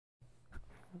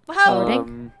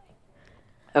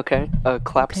Okay,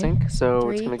 clap sync. So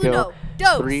it's gonna go Uno,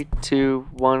 dos. 3, 2,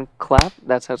 1, clap.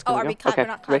 That's how it's Oh, gonna are go. we clapping? Okay, We're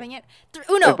not ready? clapping yet.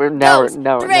 Uno, Now dos,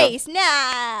 we're- tres,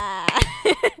 nah.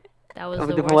 That was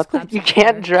the What worst the? clap You sync can't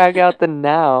ever. drag out the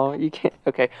now. You can't.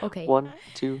 Okay. Okay. 1,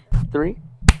 2, 3.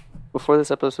 Before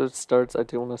this episode starts, I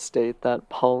do want to state that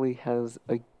Paulie has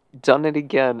done it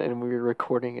again, and we were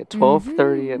recording at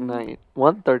 12:30 at night.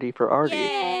 1:30 for Arty.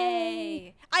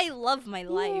 Yay! I love my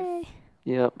life.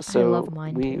 Yep. I So love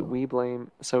mine too. we blame.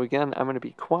 So again, I'm gonna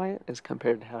be quiet as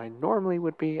compared to how I normally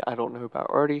would be. I don't know about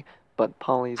Arty, but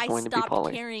Paulie's I going to be stopped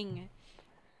Paulie. caring.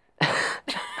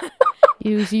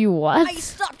 You what? I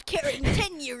stopped caring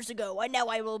 10 years ago, and now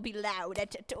I will be loud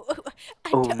at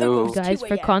Oh, no. Guys,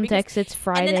 for context, it's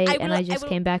Friday, and I just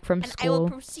came back from and I will school.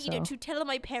 proceed So. to tell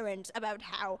my parents about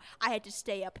how I had to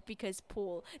stay up because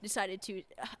Paul decided to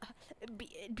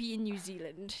be in New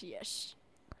Zealand. Yes.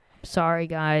 Sorry,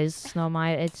 guys.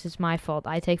 It's just my fault.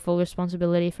 I take full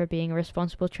responsibility for being a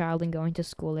responsible child and going to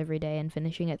school every day and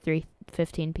finishing at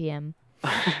 3:15 p.m.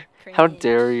 How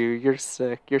dare you? You're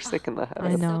sick. You're sick in the head.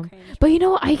 I know. So cringe. But you know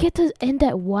what? I get to end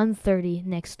at 1:30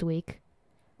 next week.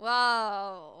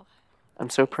 Whoa.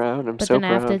 I'm so proud. I'm But so then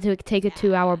I proud. have to take a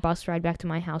 2-hour bus ride back to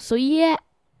my house. So yeah.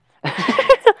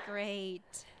 Great.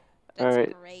 All That's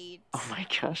right. great. Oh my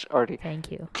gosh, Arty.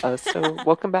 Thank you. So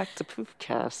welcome back to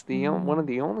PFFCast, one of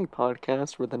the only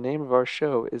podcasts where the name of our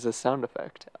show is a sound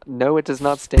effect. No, it does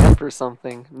not stand for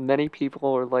something. Many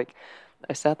people are like,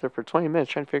 I sat there for 20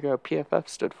 minutes trying to figure out what PFF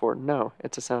stood for. No,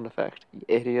 it's a sound effect. You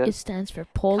idiot. It stands for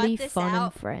Paulie, this Fun, and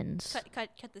out. Friends. Cut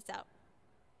this out.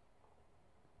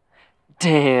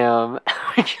 Damn.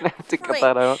 We're gonna have to cut Frick.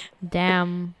 that out.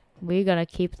 Damn, we gotta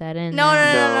keep that in. No,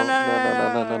 now.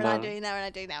 We're not no. doing that. We're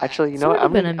not doing that. Actually, you It's know what?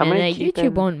 only been a I'm gonna minute. keep YouTube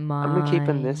in, won't mind. I'm gonna keep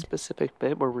in this specific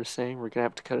bit where we're saying we're gonna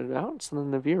have to cut it out, so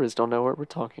then the viewers don't know what we're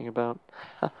talking about.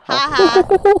 Haha.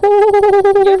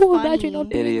 Imagine not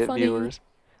being Idiot funny. viewers.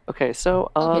 Okay,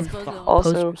 so Okay, suppose we'll-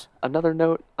 also Posters. another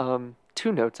note,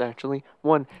 2 notes actually.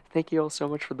 One, thank you all so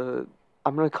much for the,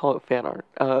 I'm gonna call it fan art.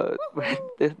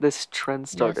 This trend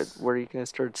started Yes. where you guys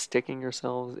started sticking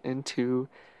yourselves into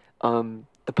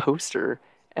the poster,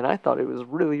 and I thought it was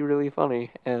really, really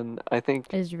funny, and I think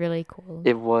It's really cool.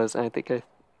 it was. And I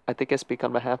think I speak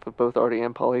on behalf of both Arty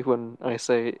and Paulie when I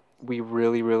say we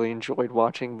really, really enjoyed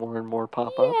watching more and more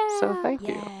pop up. So thank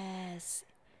you. Yes.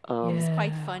 Um, It's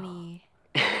quite funny.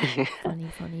 Funny,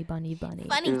 bunny.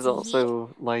 Funny It was to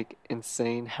also like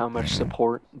insane how much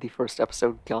support the first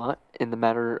episode got in the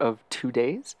matter of 2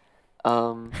 days.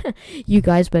 You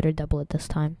guys better double it this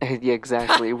time. Yeah,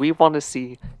 exactly. We want to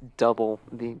see double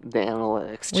the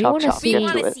analytics. We Chop wanna chop, see- We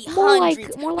get want to to it. see More like-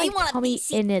 hundreds. more we like want Tommy to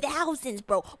see in it. thousands,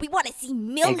 bro. We want to see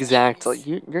millions. Exactly.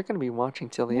 You're gonna be watching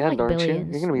till the More end, like aren't you?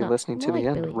 billions. You're gonna be No, listening to more the like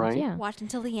end, billions, right? Yeah. Watch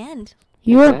until the end.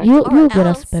 Exactly. You'll get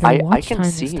us else- better I watch can time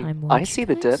see. this time. I won't see you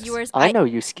the guys? dips. Viewers, I know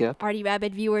you skip. Arty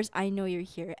Rabbit viewers, I know you're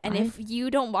here. And I- if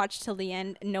you don't watch till the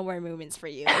end, no more Moomins for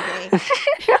you, okay?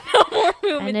 no more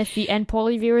Moomins. And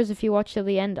Paulie viewers, if you watch till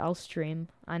the end, I'll stream.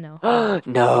 I know.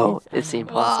 No, I it's know.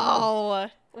 impossible. Wow.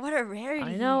 What a rarity.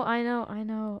 I know.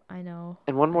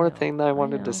 And one more know, thing that I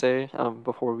wanted know. to say,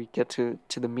 before we get to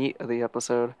the meat of the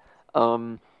episode,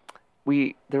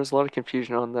 there's a lot of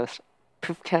confusion on this.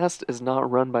 PFFCast is not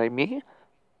run by me.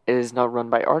 It is not run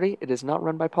by Arty. It is not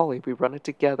run by Paulie. We run it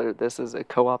together. This is a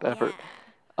co-op effort.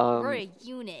 We're a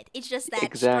unit. It's just that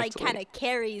exactly. Strike kind of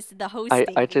carries the hosting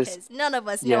I just- because none of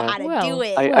us know yeah. how to Well, do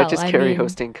it. I Well, just I carry mean,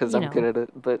 hosting because you I'm know. good at it,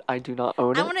 but I do not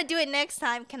own I it. want to do it next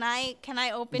time. Can I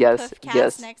open Yes, PFFCast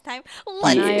yes. next time?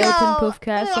 Let's Can I go. open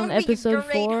PFFCast on I'll be a episode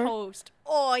great 4? host.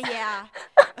 Oh yeah.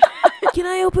 Can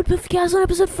I open PFFCast on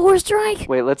episode 4, Strike?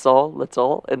 Wait, let's all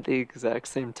at the exact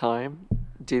same time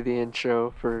do the intro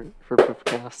for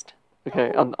PFFCast.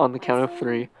 Okay, on the count of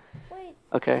 3.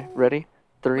 Okay, ready?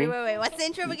 3. Wait. What's the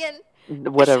intro again?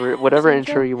 Whatever Intro?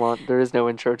 intro you want. There is no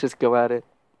intro. Just go at it.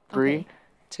 3, Okay.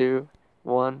 2,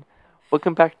 1.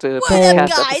 Welcome back to What up, PFFCast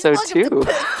guys? episode Welcome 2. to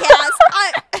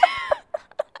PFFCast.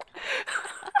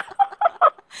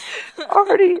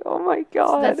 Arty, oh my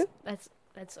god.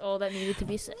 That's all that needed to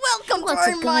be said. Welcome What's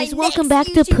to up, my guys? Welcome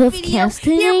next back to YouTube video. PFFCast.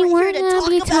 Today Here we're here to gonna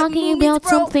be talking Moomins, about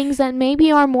some bro. things that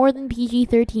maybe are more than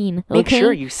PG-13. Make okay?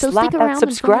 sure you So slap stick that around and find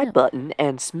subscribe out. button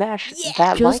and smash Yeah,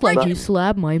 that Just like like you button.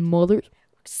 slap my mother.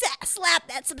 Slap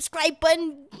that subscribe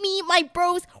button. Me and my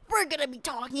bros, we're gonna be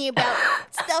talking about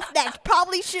stuff that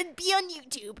probably shouldn't be on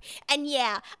YouTube. And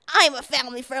yeah, I'm a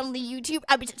family-friendly YouTube.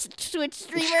 I'm just a Twitch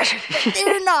streamer, but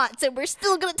they're not. So we're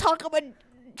still gonna talk about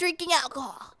drinking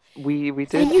alcohol. We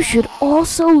did. And you should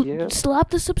also Yeah.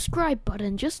 slap the subscribe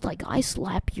button, just like I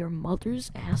slap your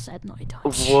mother's ass at night time.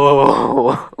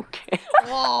 Whoa. Okay.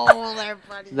 Whoa there,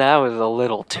 buddy. That was a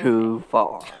little too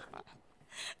far.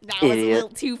 That was a Idiot. little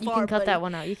too You far, can cut buddy. that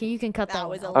one out. You can cut that That one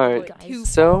was a out. little Alright, bit too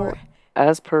so far.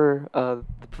 as per the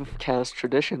PFFCast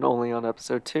tradition, only on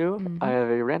episode 2, I have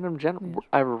a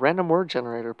random word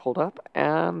generator pulled up,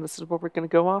 and this is what we're gonna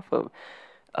go off of.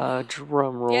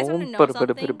 Drum roll. Do you guys want to know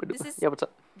something? This is Yeah, what's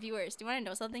up? viewers. Do you want to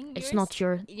know something? Viewers? It's not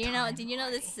your. Did you know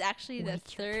this is actually the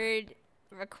third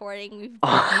recording we've Oh.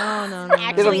 done? No. They don't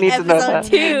Actually, need to know that.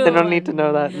 episode 2. They don't need to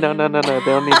know that. No. They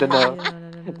don't need to know.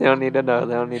 They don't need to know.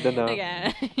 They don't need to know.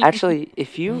 Okay. Actually,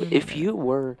 if you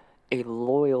were a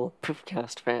loyal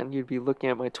PFFCast fan, you'd be looking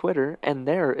at my Twitter, and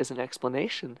there is an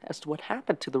explanation as to what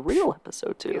happened to the real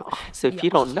episode 2. So if you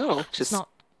don't know, just not.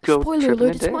 go Spoiler tripping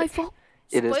alert! into It's my it. fault.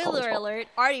 It is Paul's Spoiler fault. alert,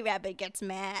 Arty Rabbit gets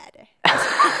mad.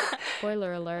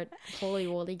 Spoiler alert! Holy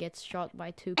Wally gets shot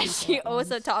by 2 people. She at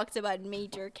also once. talks about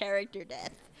major character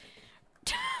death.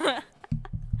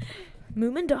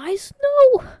 Moomin dies?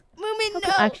 No. Moomin, Okay,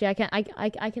 no! actually,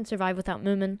 I can survive without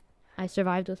Moomin. I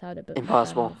survived without it, but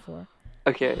Impossible. before.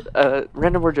 Okay,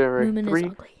 random word generator. Moomin is 3,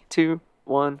 ugly. 2,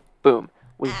 1, boom.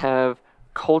 We have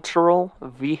cultural,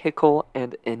 vehicle,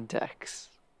 and index.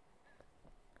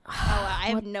 Oh, I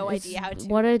have What no is- idea how to.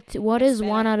 What is spell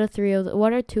one it. out of 3 of the,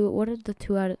 what are the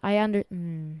 2 out of I under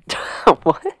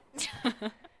What?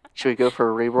 Should we go for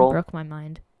a reroll? broke my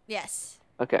mind. Yes.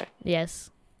 Okay, Yes,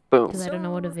 boom. because I don't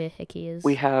know what a So- vehicle is.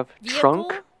 We have Vehicle?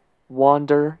 trunk,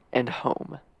 wander, and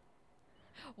home.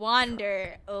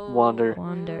 Wander. Oh. Wander.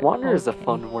 Wander. Wander is a Okay.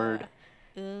 fun word.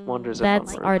 Ooh. Wander is a fun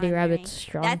That's word. Arty Wandering. Rabbit's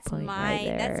strong That's point my right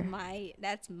there.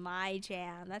 that's my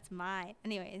jam. That's my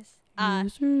anyways.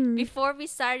 Yes, sir. Before we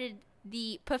started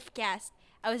the PFFCast,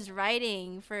 I was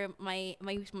writing for my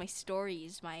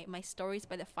stories, my stories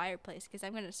by the fireplace, because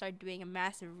I'm gonna start doing a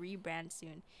massive rebrand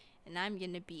soon, and I'm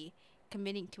gonna be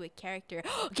committing to a character.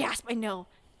 Gasp! I know.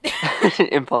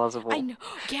 Impossible. I know.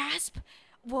 Gasp!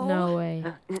 Whoa. No way.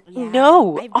 Yeah.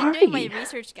 No, I've been doing my Arty.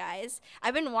 research, guys.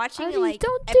 I've been watching Arty, like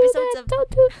don't do episodes that. of. Don't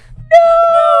do.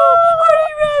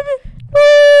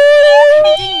 I've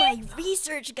been doing my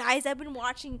research, guys. I've been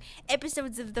watching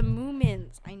episodes of the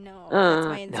Moomins. I know. That's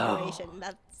my no. inspiration.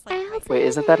 That's like my Wait,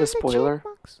 isn't that a spoiler?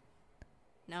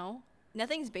 no.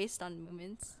 Nothing's based on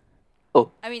Moomins.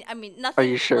 Oh. I mean, nothing. Are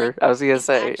you sure? like, I was gonna it's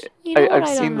say, actu- You know what I've I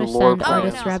seen don't the lore understand, behind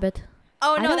Artist it. Rabbit.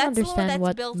 Oh I no, don't that's understand that's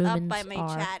what built up by Moomins my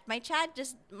are. chat. My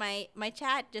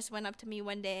chat just went up to me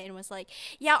one day and was like,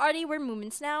 "Yeah, Arty, we're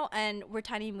Moomins now, and we're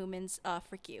tiny Moomins.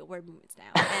 Frick you, we're Moomins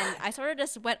now." And I sort of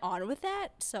just went on with that.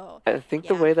 So I think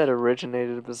the yeah. way that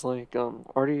originated was like,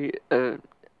 Arty,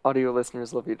 audio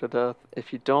listeners love you to death.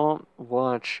 If you don't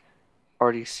watch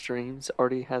Arty streams,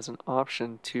 Arty has an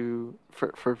option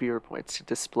for viewer points to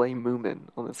display Moomin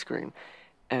on the screen,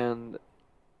 and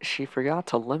she forgot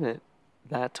to limit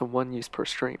that to 1 use per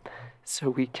stream, so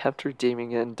we kept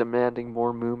redeeming it and demanding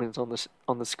more Moomins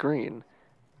on the screen.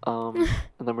 And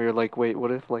then we were like, wait,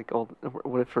 what if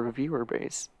our viewer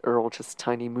base are all just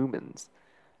tiny Moomins?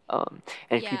 And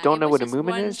if you Yeah, don't it know was what a just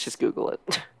Moomin is, once- just Google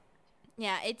it.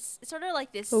 yeah, it's sort of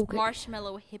like this Okay.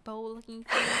 marshmallow hippo looking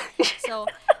thing. So,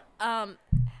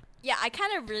 yeah, I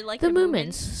kind of really like The the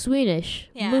Moomins, Swedish,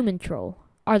 Yeah. Moomin Troll,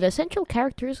 are the central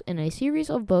characters in a series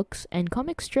of books and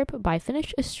comic strip by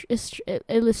Finnish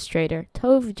illustrator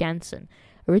Tove Jansson,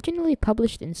 originally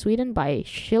published in Sweden by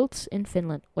Schilds in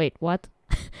Finland. Wait, what?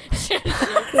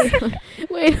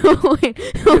 wait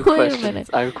a minute.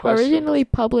 I have questions. Originally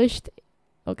published.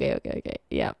 Okay.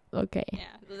 Yeah. Okay. Yeah,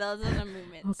 those are the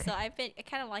Moomins. Okay. So I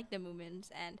kind of like the Moomins,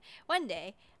 and one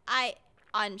day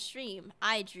on stream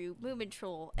I drew Moomin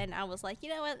Troll, and I was like, you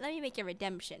know what? Let me make a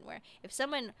redemption where if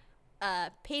someone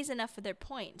pays enough for their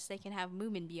points, they can have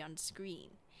Moomin be on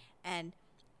screen, and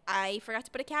I forgot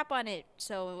to put a cap on it,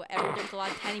 so there was a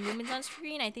lot of tiny Moomins on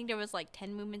screen. I think there was like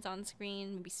 10 Moomins on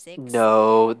screen, maybe 6.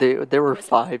 No, there were was-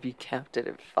 5. You capped it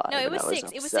at 5. No, it and was I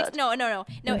 6. It was upset. 6. No.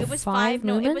 There It were was 5 5.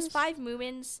 No, it was Moomins? 5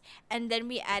 Moomins, and then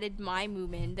we added my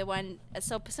Moomin, the one.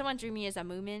 So someone drew me as a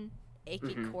Moomin,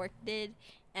 aka Cork did,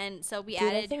 and so we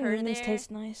added her there.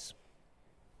 taste nice.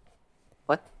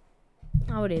 What?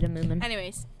 I would eat a Moomin.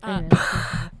 Anyways, Anyways,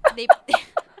 they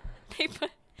they put.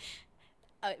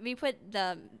 We put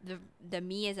the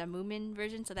me as a Moomin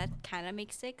version, so that kind of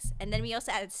makes 6. And then we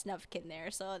also added Snufkin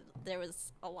there, so there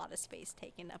was a lot of space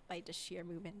taken up by just sheer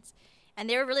Moomins. And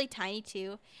they were really tiny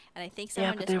too. And I think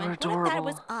someone but just they went, were "What if that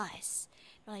was adorable." us?"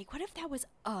 They're like, "What if that was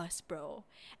us, bro?"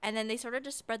 And then they sort of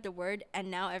just spread the word,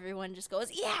 and now everyone just goes,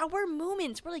 "Yeah, we're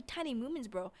Moomins. We're like tiny Moomins,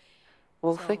 bro."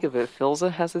 Well, So- think of it.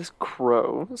 Filza has his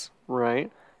crows,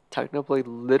 right? Technically,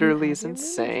 literally have is your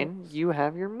insane. You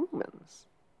have your Moomins.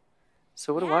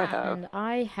 So what do I Yeah. have? and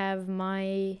I have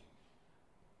my.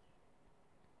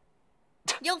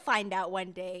 You'll find out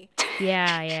one day.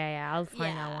 Yeah. I'll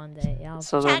find out Yeah. one day. I'll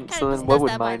So Chat then, kind so of then, just what does would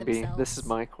that by mine be? This is themselves.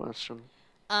 my question.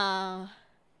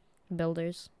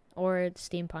 builders or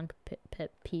steampunk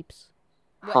peeps.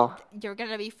 Huh. You're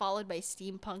gonna be followed by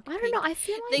steampunk. I don't know. I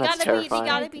feel like They That's gotta be. They terrifying.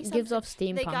 gotta be. it gives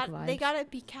something- off steampunk vibes. They gotta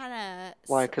be kind of.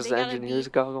 Why? Because the engineers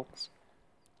goggles.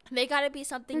 They gotta be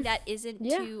something that isn't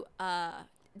Yeah. too.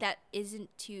 That isn't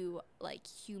too like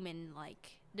human.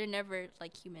 Like they're never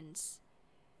like humans.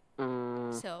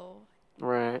 So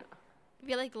Right. I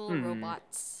feel like little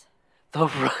robots. The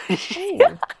right.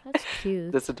 Ooh, that's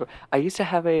cute. That's adorable. I used to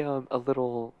have a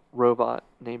little robot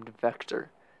named Vector.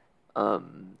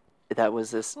 That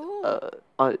was this Ooh.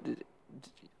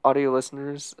 audio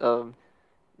listeners.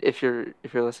 If you're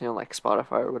listening on like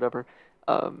Spotify or whatever,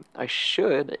 I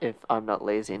should, if I'm not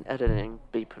lazy in editing,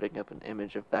 be putting up an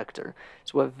image of Vector.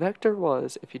 So what Vector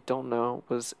was, if you don't know,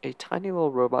 was a tiny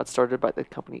little robot started by the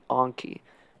company Anki,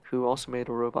 who also made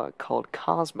a robot called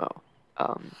Cosmo.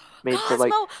 Made Cosmo! for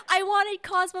like I wanted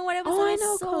Cosmo when I was Oh, I little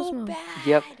know so Cosmo. bad.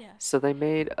 Yep. So they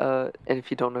made and if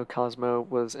you don't know, Cosmo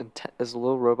was as a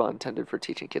little robot intended for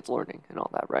teaching kids learning and all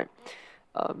that, right?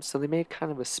 So they made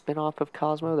kind of a spin-off of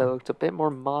Cosmo that looked a bit more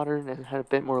modern and had a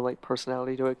bit more like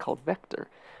personality to it called Vector,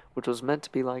 which was meant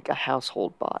to be like a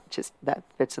household bot, just that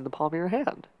fits in the palm of your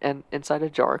hand and inside a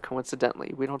jar,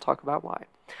 coincidentally. We don't talk about why.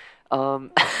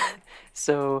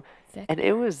 So, and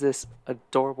it was this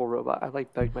adorable robot. I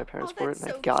like begged my parents for it,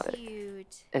 and I got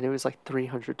it. And it was like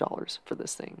 $300 for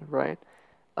this thing, right?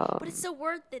 But it's so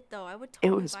worth it, though. I would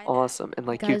totally It was buy awesome, and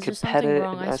like Guys, you could there's pet something it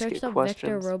wrong. and I ask it searched up questions.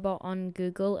 Vector robot on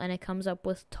Google, and it comes up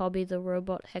with Toby the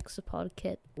robot hexapod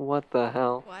kit. What the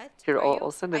hell? That. What? Here, Are I'll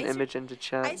you- send an I searched- image into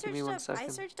chat. I Give searched me one up. second. I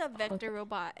searched up Vector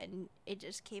robot, and it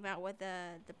just came out with the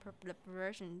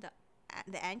version,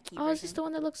 the Anki Oh, is this version. the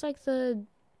one that looks like the?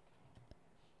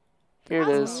 Here it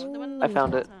Cosmo, is. the one Ooh. that I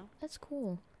found looks it. like Cosmo. That's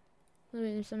cool.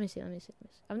 Let me see.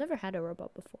 I've never had a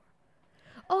robot before.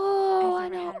 Oh, I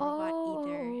I've never know. had a robot Oh,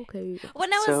 either. okay.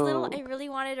 When I was little, So- I really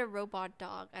wanted a robot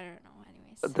dog. I don't know.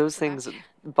 Anyways, Those go back. things,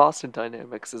 Boston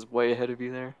Dynamics is way ahead of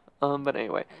you there. But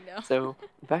anyway, I know. so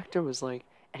Vector was like,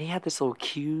 and he had this little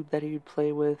cube that he would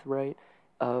play with, right?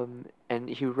 And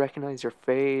he would recognize your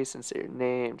face and say your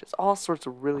name, just all sorts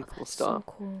of really cool That's stuff,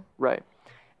 so cool. right?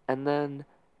 And then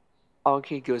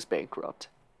Anki goes bankrupt.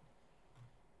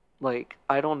 Like,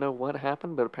 I don't know what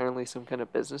happened, but apparently some kind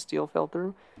of business deal fell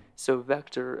through. So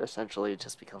Vector essentially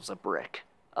just becomes a brick.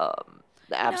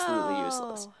 Absolutely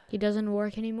useless. No. He doesn't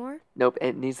work anymore. Nope,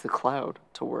 it needs the cloud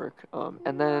to work.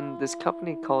 And then this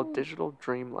company called Digital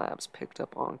Dream Labs picked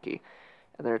up Anki.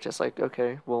 And they're just like,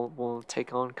 okay, we'll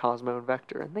take on Cosmo and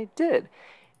Vector. And they did.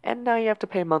 And now you have to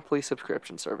pay a monthly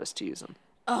subscription service to use them.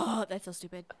 Oh, that's so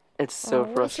stupid. It's so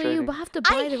So frustrating. you have to I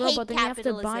buy the hate robot, then you have to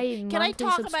capitalism. buy Can I monthly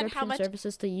talk about how subscription much-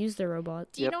 services to use the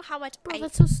robot. Do you Yep. know how much Bro, I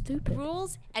that's so stupid.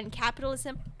 rules and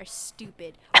capitalism are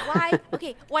stupid? Why?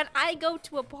 Okay, when I go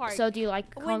to a park, So do you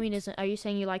like when- communism? Are you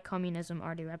saying you like communism,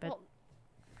 Arty Rabbit? Well,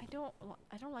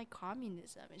 I don't like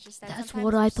communism. It's just that That's sometimes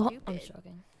what they're I thought. I'm stupid.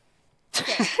 joking.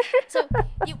 Okay, so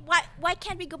why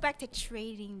can't we go back to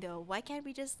trading though? Why can't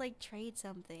we just like trade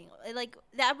something like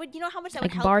that? Would you know how much that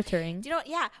Like would help? bartering. Do you know?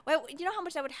 Yeah. You know how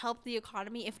much that would help the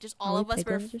economy if just all Are we of us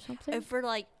were, piglins or something? if we're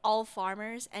like all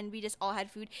farmers and we just all had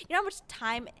food. You know how much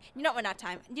time? You know what? Not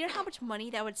time. You know how much money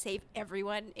that would save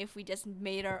everyone if we just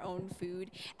made our own food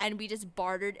and we just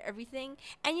bartered everything.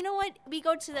 And you know what? We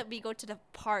go to the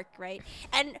park, right?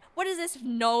 And what is this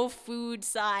no food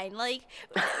sign? Like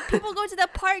people go to the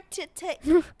park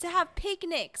to have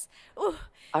picnics. Ooh,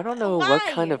 I don't know what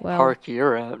Why? kind of Well- park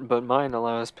you're at, but mine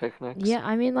allows picnics. Yeah,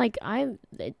 I mean, like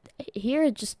here,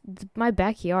 just my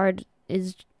backyard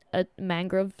is a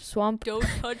mangrove swamp. don't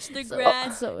touch the So-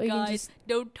 grass, so we can guys.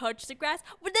 Don't touch the grass.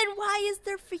 But then why is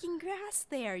there freaking grass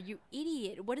there? You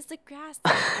idiot. What is the grass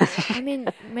there for? I mean,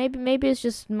 maybe it's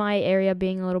just my area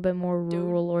being a little bit more Don't-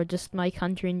 rural, or just my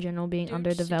country in general being Don't shit on the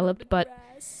underdeveloped. But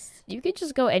grass. you could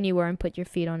just go anywhere and put your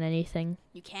feet on anything.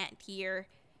 You can't here.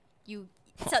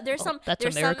 So there's Oh, some that's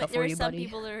there's America some for there's you, some buddy.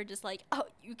 people that are just like, oh,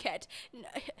 you can't, no,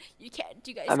 you can't.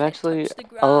 You guys I'm can't actually- touch the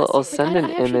grass. I'll You send I an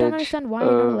actually don't image understand why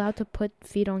you're not of- allowed to put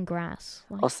feet on grass.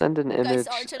 Like, I'll send an guys image.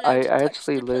 aren't allowed I to touch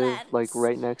actually the live like plants.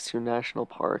 right next to a national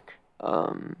park.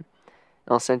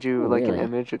 I'll send you Oh, like an really?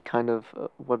 image of kind of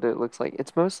what it looks like.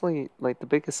 It's mostly like the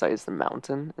biggest site is the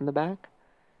mountain in the back.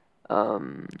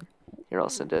 Here I'll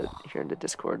send it here into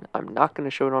Discord. I'm not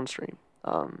gonna show it on stream.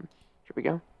 Here we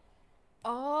go.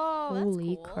 Oh, that's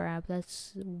holy cool. crap,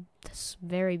 that's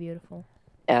very beautiful.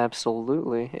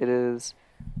 Absolutely, it is.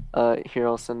 Here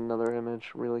I'll send another image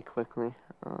really quickly.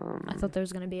 I thought there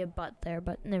was gonna be a butt there,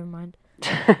 but never mind.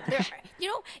 There are, you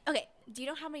know, okay, do you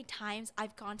know how many times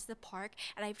I've gone to the park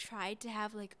and I've tried to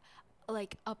have like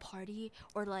a party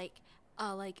or like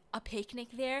a picnic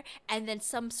there, and then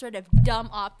some sort of dumb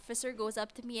officer goes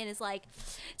up to me and is like,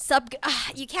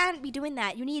 you can't be doing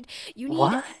that. You need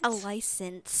What? a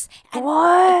license." And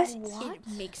What? It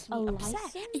makes me A upset.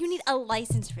 license? You need a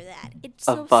license for that. It's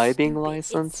A so vibing stupid.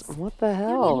 license? It's- What the You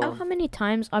hell? know how many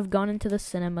times I've gone into the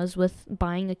cinemas with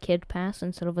buying a kid pass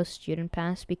instead of a student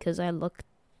pass because I look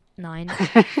 9?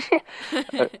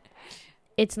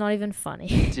 It's not even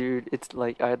funny. Dude, it's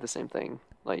like I had the same thing,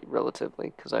 like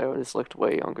relatively, because I always looked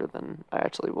way younger than I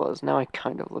actually was. Now I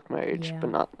kind of look my age, Yeah. but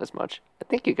not as much.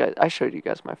 I showed you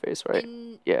guys my face, right?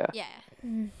 Yeah. Yeah.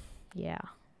 Yeah.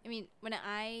 I mean, when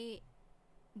I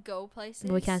go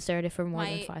places, We can't stare at it for more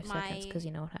than my- 5 seconds my- because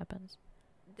you know what happens.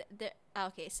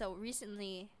 Okay, so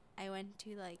recently I went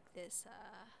to like this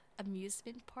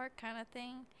amusement park kind of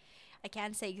thing. I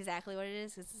can't say exactly what it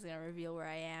is because it's gonna reveal where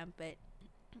I am, but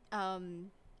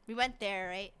we went there,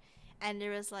 right? And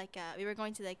there was like we were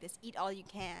going to like this eat all you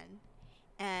can,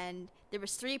 and there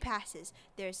was 3 passes.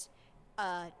 There's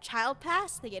a child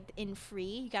pass, they get in free.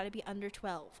 You got to be under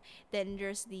 12. Then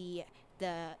there's the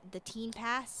teen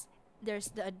pass.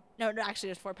 There's no, actually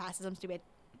there's 4 passes. I'm stupid.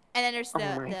 And then there's Oh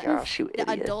my gosh, you the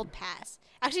idiot. adult pass.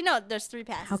 Actually, no, there's 3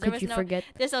 passes. How There could was you no, forget?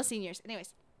 There's no seniors.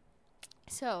 Anyways,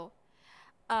 so,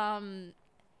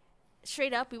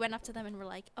 straight up, we went up to them and we're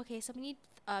like, okay, so we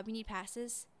need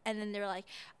passes. And then they were like,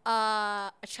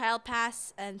 a child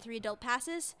pass and 3 adult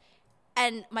passes.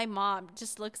 And my mom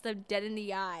just looks them dead in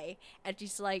the eye and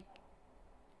she's like,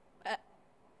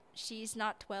 she's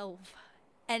not 12.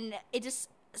 And it's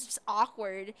just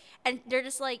awkward. And they're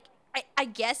just like, I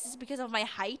guess it's because of my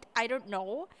height. I don't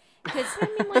know. Because I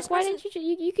mean, like, why didn't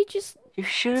you could just You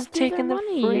should have steal their taken the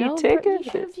money, free you know? ticket.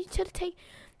 You should have taken.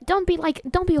 Don't be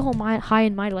all high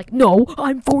and mighty like, no,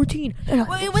 I'm 14, and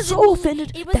Well, it I'm wasn't so me.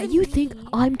 offended It that wasn't you think me.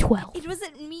 I'm 12. it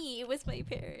wasn't me. It was my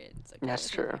parents. Okay, That's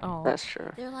true. Oh. That's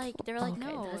true. They were like, Okay,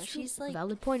 no, that's true. she's like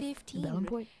Valid point. 15. Valid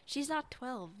point. She's not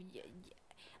 12.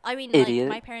 I mean, Idiot.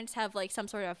 like my parents have like some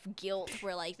sort of guilt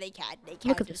where like they can't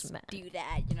Look at just this man. do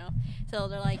that, you know. So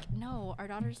they're like, no, our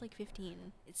daughter's like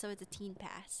 15, so it's a teen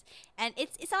pass, and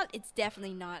it's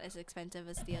definitely not as expensive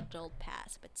as the adult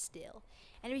pass, but still.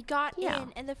 And we got Yeah. in,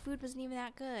 and the food wasn't even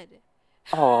that good.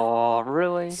 Oh,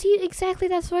 really? See, exactly.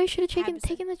 That's why you should have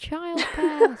taken the child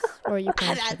pass. Or your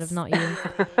parents should have, not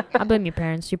you. I blame your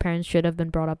parents. Your parents should have been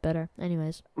brought up better.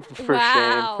 Anyways. For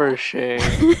Wow. shame.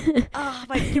 For shame. Oh,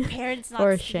 but your parents not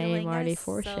For stealing. shame, That Arty. is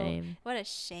For so- shame. What a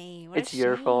shame. What It's a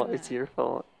your fault. shame. It's your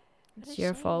fault. What It's a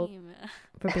your fault shame.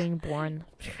 for being born.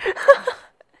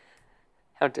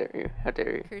 How dare you? How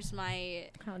dare you? Curse my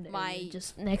How dare My- you.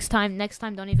 Just next time,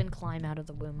 don't even climb out of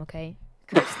the womb, okay?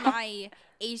 curse my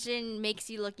Asian makes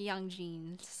you look young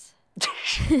jeans.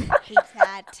 Hate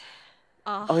that.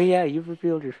 Oh yeah, you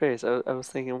revealed your face. I was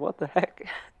thinking, what the heck?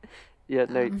 Yeah,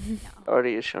 no,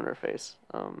 Arty has shown her face.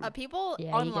 People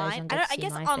Yeah, you guys online. don't get to I see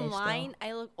guess my face, online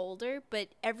I look older, but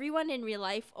everyone in real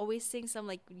life always thinks I'm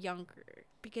like younger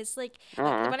because like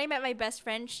when I met my best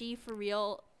friend, she for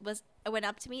real went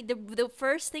up to me. The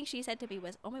first thing she said to me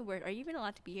was, "Oh my word, are you even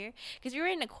allowed to be here?" Because we were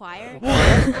in a choir.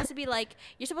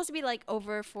 You're supposed to be like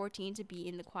over 14 to be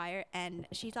in the choir, and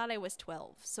she thought I was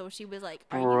 12. So she was like,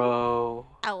 "Are you Bro.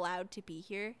 allowed to be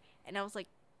here?" And I was like,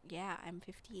 "Yeah, I'm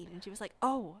 15." And she was like,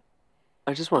 "Oh."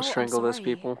 I just want Oh, to I'm strangle those sorry.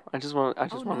 people. I just want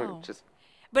no. to just.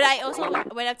 But I also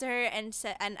went up to her and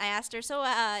said, and I asked her, "So,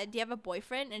 do you have a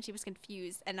boyfriend?" And she was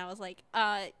confused, and I was like,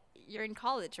 "You're in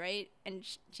college, right?" And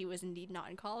she was indeed not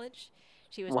in college.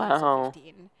 She was Wow. also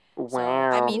 15. Wow. So,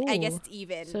 I mean, I guess Ooh. it's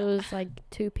even. So it's like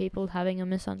 2 people having a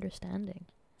misunderstanding.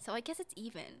 So I guess it's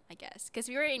even. I guess because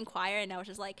we were in choir, and I was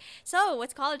just like, "So,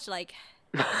 what's college like?"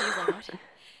 And she was like, "What?"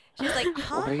 She was like,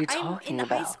 "Huh? What are you I'm talking in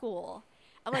high about?" school."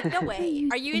 I'm like, "No way.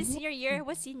 Are you in senior year?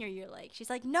 What's senior year like?" She's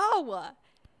like, "No."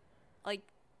 Like,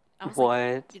 I was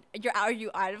like, What? Are you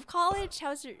out of college?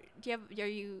 Are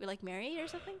you like married or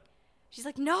something? She's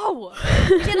like, no.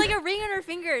 She had like a ring on her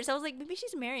finger. So I was like, maybe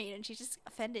she's married and she's just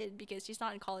offended because she's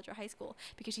not in college or high school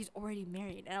because she's already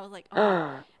married. And I was like, oh.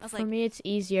 I was For like, me, it's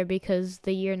easier because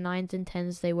the year 9s and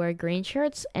 10s, they wear green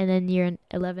shirts, and then year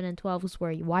 11 and 12s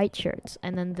wear white shirts,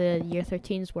 and then the year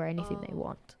 13s wear anything they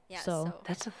want. yeah. So,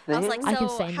 That's a I was thing. like, so I can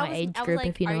say how my was- age I was group like,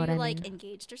 if you know what Are I you like mean.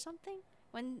 engaged or something?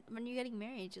 When you're getting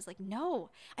married? She's like, no,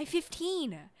 I'm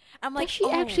 15. I'm Does like, she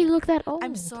oh, actually look that old?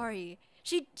 I'm sorry.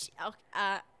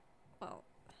 Well,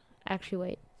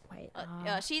 Actually, wait.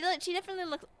 she definitely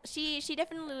looks she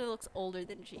definitely looks older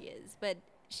than she is, but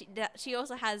she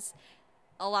also has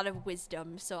a lot of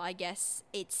wisdom, so I guess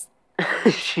it's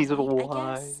She's sweet, I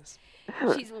wise.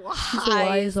 guess. She's wise. She's a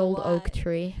wise old oak wise.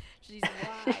 tree. She's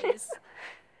wise.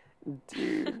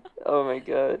 Dude, oh my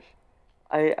gosh.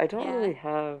 I don't Yeah. really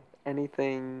have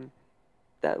anything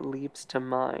that leaps to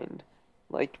mind,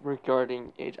 like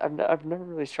regarding age. I've never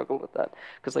really struggled with that,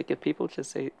 because like if people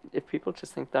just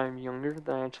think that I'm younger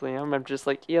than I actually am, I'm just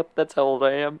like, yep, that's how old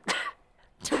I am.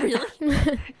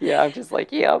 Really? Yeah, I'm just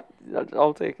like, yep,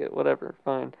 I'll take it, whatever,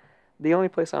 fine. The only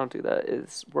place I don't do that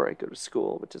is where I go to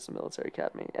school, which is a military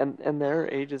academy, and their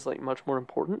age is like much more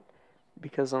important,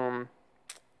 because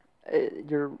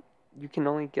you're you can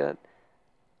only get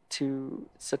to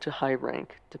such a high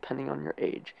rank depending on your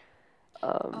age.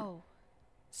 Oh.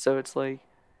 So it's like,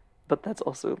 but that's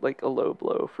also like a low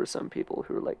blow for some people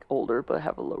who are like older but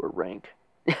have a lower rank.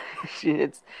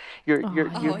 It's you're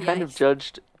Oh, kind of yikes.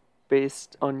 judged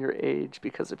based on your age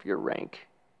because of your rank.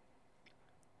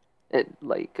 It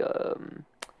like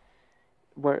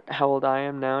where how old I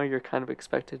am now, you're kind of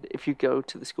expected, if you go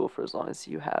to the school for as long as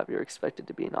you have, you're expected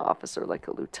to be an officer, like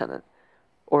a lieutenant,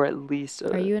 or at least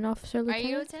Are you an officer, Are lieutenant?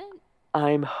 you lieutenant?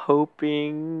 I'm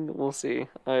hoping, we'll see.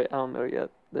 I don't know yet.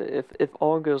 If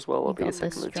all goes well, I'll You be a got second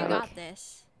this, You lieutenant. got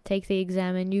this. Take the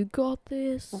exam and you got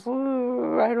this.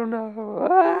 Ooh, I don't know.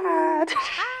 Ah!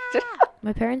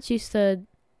 My parents used to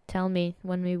tell me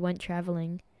when we went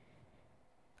traveling,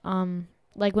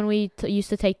 like when we used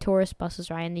to take tourist buses,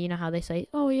 right? And you know how they say,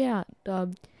 oh yeah,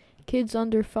 kids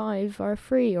under 5 are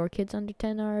free, or kids under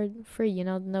 10 are free, you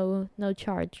know, no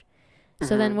charge.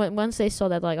 So then once they saw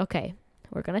that, like, okay,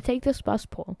 we're gonna take this bus,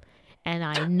 Paul, and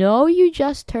I know you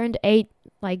just turned 8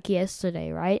 like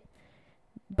yesterday, right?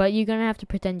 But you're gonna have to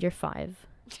pretend you're 5.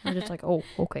 I'm just like, oh,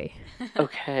 okay.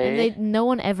 Okay. And no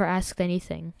one ever asked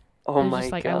anything. Oh It was my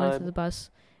just like, god. I went to the bus.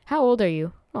 How old are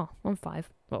you? Oh, I'm 5.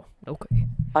 Oh, okay.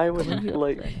 I would Yeah,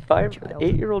 like child.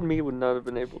 8-year-old me would not have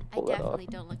been able to I pull that off. definitely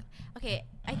don't look. Okay,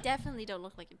 I definitely don't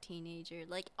look like a teenager.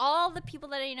 Like all the people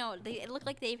that I know, they look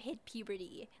like they've hit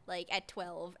puberty, like at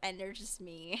 12, and they're just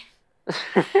me.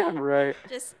 Right.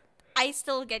 Just I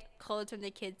still get clothes from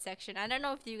the kids section. I don't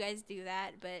know if you guys do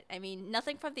that, but I mean,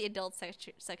 nothing from the adult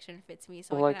section fits me,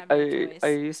 so Well, I like can have no choice. I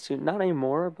used to, not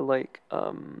anymore, but like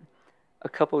a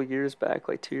couple years back,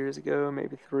 like 2 years ago,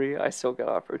 maybe 3, I still got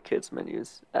offered kids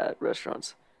menus at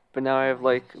restaurants. But now I have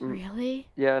like Really?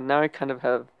 yeah, now I kind of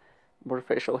have more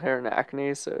facial hair and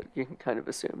acne, so you can kind of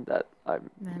assume that I'm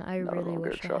Man, I no really longer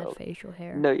a wish I had child. facial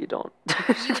hair. No, you don't.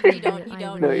 You don't. You I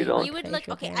don't. No, you don't. You would look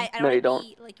facial okay. hair. I No, you don't want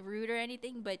don't. to be like rude or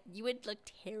anything, but you would look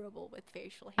terrible with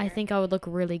facial hair. I think I would look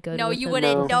really good. No, with you a-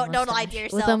 wouldn't. with a Don't lie to mustache.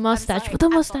 yourself. With a I'm mustache. sorry. With a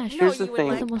I'm mustache. no, Here's you the would thing,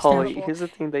 look With a Polly. mustache. Here's the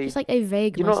thing that Just like a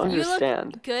vague you don't mustache. You look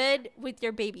understand. good with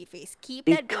your baby face. Keep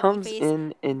that It baby comes face.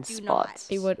 in Do not. spots.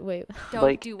 It would wait. Don't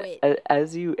Like do it.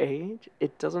 as you age,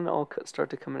 it doesn't all start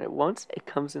to come in at once. It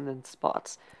comes in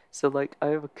spots. So like I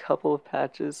have a couple of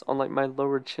patches on like my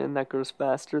lower chin that grows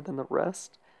faster than the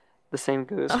rest. The same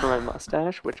goes for my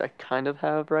mustache, which I kind of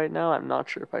have right now. I'm not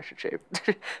sure if I should shave.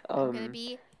 I'm gonna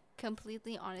be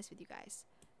completely honest with you guys.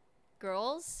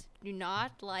 Girls do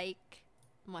not like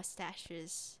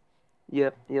mustaches.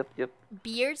 Yep.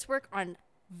 Beards work on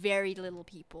very little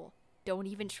people. Don't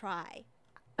even try.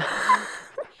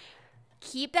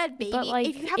 Keep that baby. But like,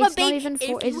 if you have it's a baby, not even for.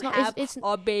 if It's you not. have It's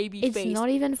a baby It's face, not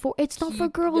even for. It's not for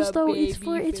Keep girls the though. It's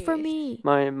for. baby It's for face. me.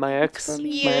 My ex for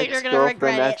me. my You're ex gonna regret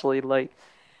girlfriend it. actually like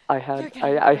I You're had gonna I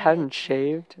regret hadn't it.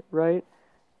 shaved, right?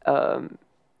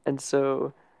 And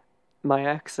so my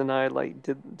ex and I like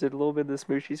did a little bit of the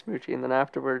smoochy, and then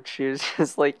afterwards she was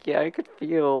just like, yeah, I could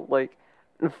feel like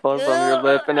fuzz on your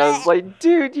lip, and I was like,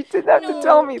 dude, you didn't have to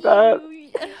tell me that.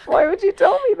 Why would you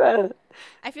tell me that?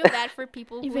 I feel bad for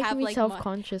people You're who making have me like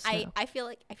self-conscious now. I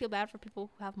feel bad for people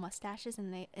who have mustaches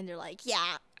and they're like,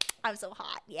 yeah, I'm so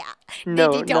hot. Yeah.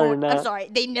 No, they no, don't. you're I'm not. sorry.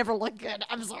 They never look good.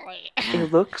 I'm sorry.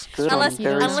 It looks good Unless- on You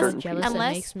know, very how unless- certain jealous people. it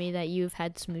unless- makes me that you've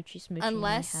had smoochy and I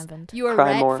Unless haven't. you are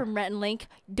Cry Rhett more. from Rhett and Link,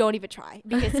 don't even try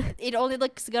because it only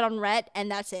looks good on Rhett and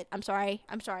that's it. I'm sorry.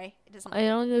 It doesn't It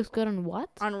only looks good on what?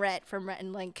 on Rhett from Rhett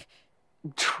and Link.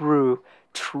 True.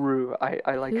 I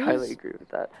like Who's highly agree with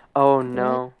that. Oh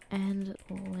no. And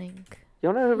Link. You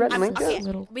don't know who Red Who's Link this okay. is?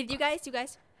 little- With you guys,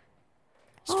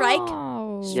 Strike,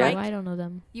 Oh, Strike. I don't know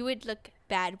them. you would look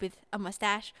bad with a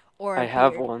mustache or a I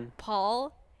have beard. one.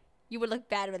 Paul, you would look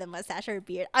bad with a mustache or a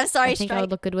beard. I'm sorry, I think I Strike.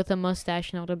 would look good with a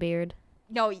mustache, not a beard.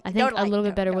 No, I think don't a lie. little bit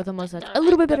Don't- better don't- with a mustache. don't A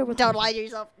little bit better with. a Don't mustache. lie to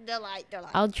yourself. Don't lie.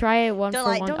 I'll try it one Don't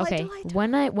for lie, one. don't lie, Okay, don't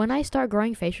lie, don't when I start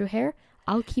growing facial hair,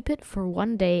 I'll keep it for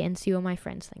one day and see what my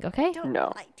friends think. Okay. Don't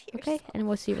No. lie to Okay, yourself. and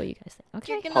we'll see what you guys think.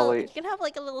 Okay. You're gonna Polly. have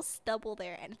like a little stubble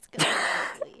there, and it's gonna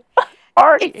look ugly.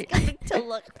 Arty! It's going to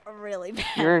look really bad.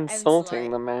 You're I'm insulting sorry.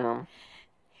 the man.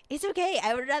 It's okay.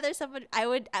 I would rather someone. I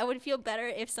would feel better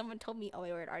if someone told me, "Oh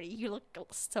my word, Arty, you look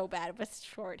so bad with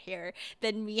short hair,"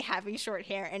 than me having short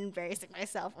hair and embarrassing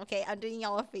myself. Okay, I'm doing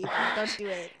y'all a favor. Don't do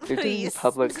it, You're doing please.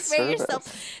 public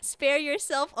Spare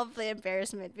yourself of the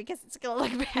embarrassment because it's gonna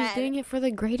look She's bad. doing it for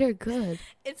the greater good.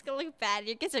 It's gonna look bad.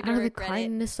 Your kids are Out gonna of the regret it.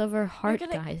 kindness of her heart, You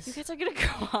guys. guys are gonna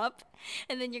grow up,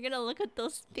 and then you're gonna look at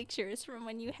those pictures from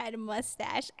when you had a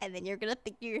mustache, and then you're gonna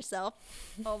think to yourself,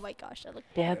 "Oh my gosh, I look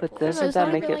Yeah, but terrible." doesn't It's that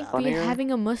not make even it like funnier?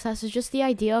 having a mustache. It's just the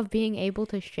idea of being able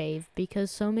to shave,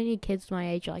 because so many kids my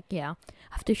age are like, yeah,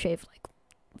 I have to shave like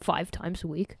 5 times a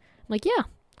week. I'm like, yeah,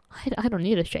 I don't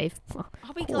need a shave.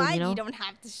 I'll be Cool, glad you know? you don't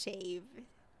have to shave.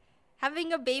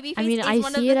 Having a baby face I mean, is I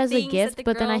one see of it the as a things gift, that the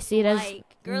but then I girls see it as like.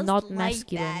 Girls not like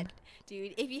masculine. that,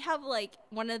 dude. If you have like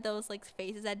one of those like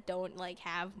faces that don't like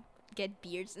get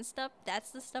beards and stuff,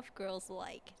 that's the stuff girls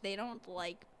like. They don't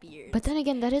like beards. But then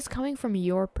again, that is coming from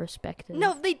your perspective.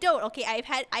 no, they don't. Okay, I've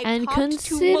And talked to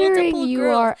considering multiple you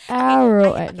girls. are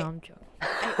arrow, okay. no, I'm joking.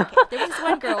 Okay, there was this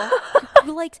one girl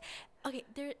who likes. Okay,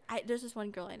 there's this one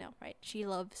girl I know, right? She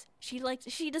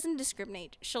doesn't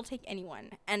discriminate. She'll take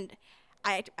anyone. And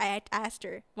I asked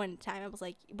her one time, I was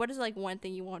like, what is like one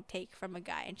thing you won't take from a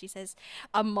guy? And she says,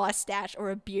 a mustache or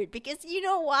a beard. Because you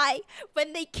know why?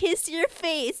 When they kiss your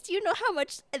face, you know how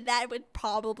much that would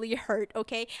probably hurt,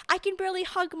 okay? I can barely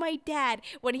hug my dad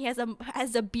when he has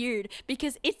a beard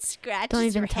because it scratches Don't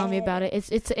even your tell me head. about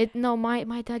it. No,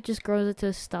 my dad just grows it to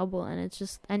a stubble, and it's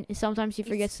just, and sometimes he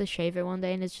forgets to shave it one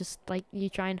day, and it's just like you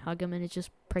try and hug him, and it's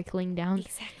just prickling down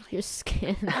Exactly. your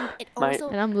skin. It My- also,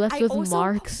 And I'm left I with also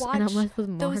marks, and I'm watch left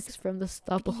with those marks from the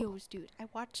stubble. videos, dude. I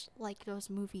watch like those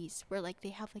movies where like they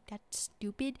have like that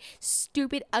stupid,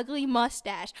 ugly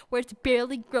mustache where it's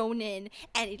barely grown in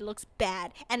and it looks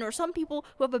bad. And or some people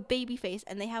who have a baby face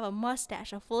and they have a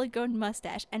mustache, a fully grown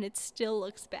mustache, and it still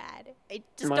looks bad. I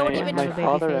just don't even my have a try. baby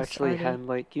father face, actually Arty. had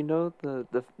like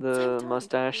the telling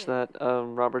mustache you. that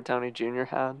Robert Downey Jr.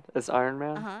 had as Iron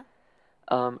Man. Uh-huh.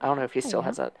 I don't know if he still yeah.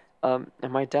 has that.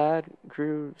 And my dad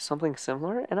grew something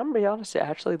similar, and I'm gonna be honest, it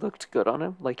actually looked good on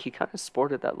him. Like he kind of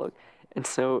sported that look. And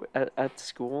so at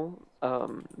school,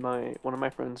 one of my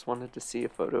friends wanted to see a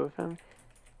photo of him,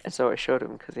 and so I showed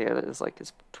him because he had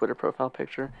his Twitter profile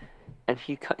picture, and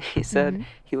he said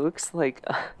he looks like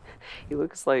he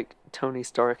looks like Tony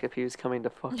Stark if he was coming to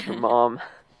fuck your mom.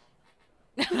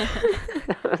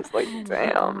 I was like,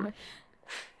 damn.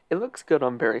 It looks good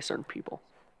on very certain people.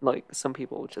 Like some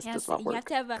people it just does not You work. have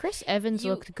to have a. Chris Evans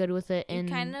you- looked good with it you in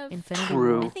kind of- Infinity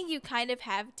True. War. I think you kind of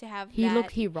have to have He that.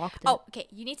 rocked it. Oh, okay.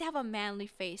 You need to have a manly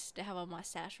face to have a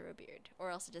mustache or a beard,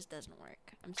 or else it just doesn't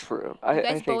work. I'm sorry. True. You I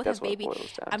guys think both that's have what baby. it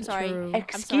boils down I'm to. sorry. True. I'm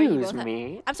sorry. You Excuse both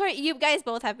me. I'm sorry. You guys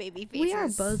both have baby faces. We are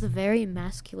both very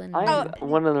masculine. I'm men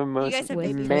one of the guys most have with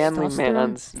baby manly faces. testosterone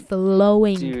mans.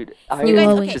 flowing. Dude, You guys-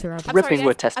 flowing okay, through our I'm sorry, dripping guys.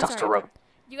 with I'm sorry. testosterone.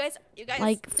 You guys,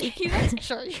 Like- you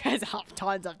guys have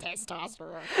tons of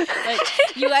testosterone.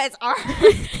 Like, you guys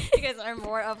are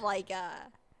more of like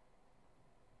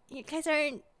you guys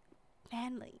aren't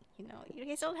manly. You know, you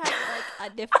guys don't have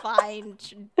like a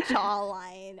defined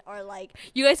jawline or like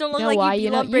you guys don't look You know like why? you You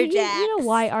be know, lumberjacks. you know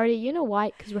why, Artie? You know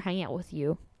why? Because we're hanging out with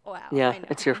you. Wow. Yeah, I know.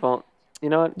 it's your fault. You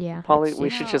know what, Yeah, Paulie? it's We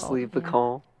your should just fault, leave the yeah.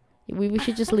 call. We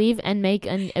should just leave and make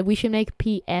we should make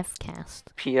PFCast.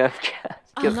 PFCast.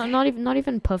 Not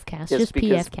even Puffcast, Yes, just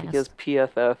because PFCast.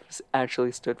 PFF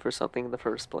actually stood for something in the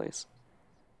first place.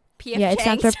 PF Yeah, it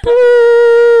stands for.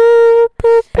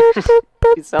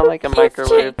 You sound like a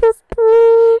microwave.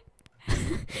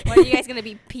 When are you guys gonna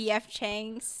be PF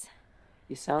Changs?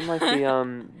 You sound like the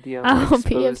Oh,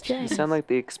 exposed. PF You sound like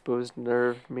the exposed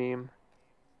nerve meme.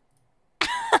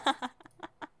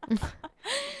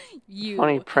 You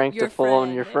Funny prank your to fool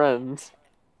on your friend. friends.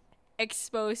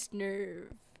 Exposed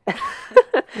nerve.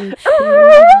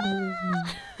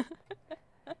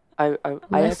 I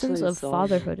Lessons actually of saw,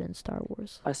 fatherhood in Star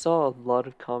Wars. I saw a lot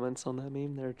of comments on that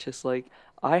meme. They're just like,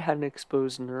 I had an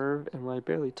exposed nerve, and when I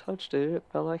barely touched it, it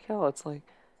felt like hell. It's like,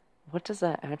 what does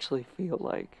that actually feel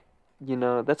like? You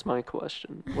know, that's my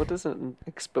question. What does an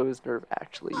exposed nerve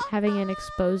actually? Having an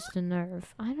exposed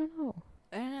nerve. I don't know.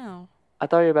 I don't know. I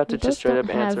thought you were about to We just both straight up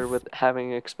don't answer have- with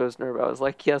having an exposed nerve. I was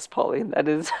like, yes, Polly, that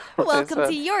is. what I Welcome to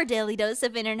said. your daily dose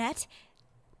of internet.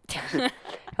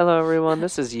 Hello, everyone.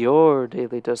 This is your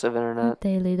daily dose of internet.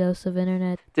 Daily dose of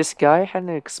internet. This guy had an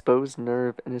exposed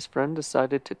nerve, and his friend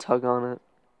decided to tug on it.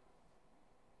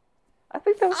 I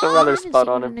think that was a I rather didn't spot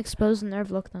see on when him. an exposed nerve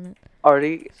looked on it.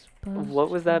 Arty, Exposed what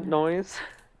was that nerve. noise?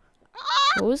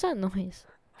 What was that noise?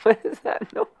 What is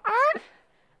that noise?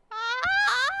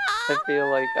 I feel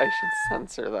like I should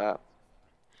censor that.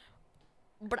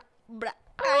 Bruh, bruh,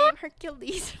 I am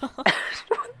Hercules.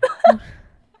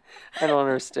 I don't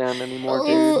understand anymore,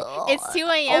 dude. It's 2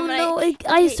 Oh a.m. and no!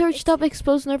 I searched up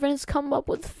exposed nerve and it's come up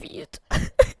with feet.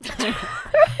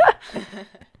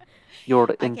 You're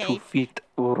into Okay. feet,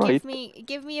 right?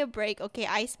 Give me a break. Okay,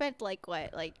 I spent like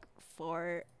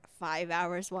 4-5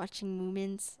 hours watching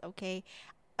Moomins. Okay,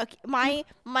 my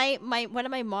one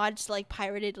of my mods like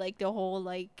pirated like the whole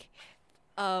like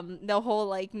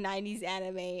 90s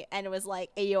anime and it was like,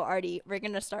 "Ayo Arty, we're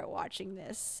gonna start watching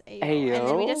this." Ayo. And then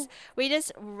Ayo? we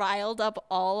just riled up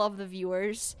all of the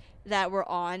viewers that were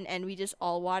on, and we just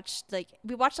all watched like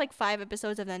 5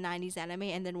 episodes of the 90s anime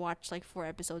and then watched like 4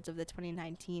 episodes of the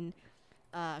 2019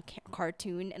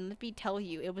 cartoon. And let me tell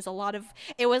you, it was a lot of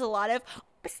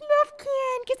snuff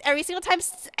can, because every single time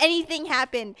anything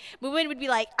happened, Moomin would be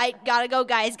like, "I gotta go,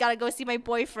 guys, gotta go see my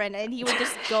boyfriend," and he would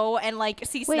just go and like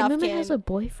see Wait, snuff Moomin can. has a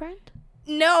boyfriend?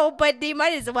 No, but they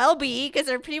might as well be, because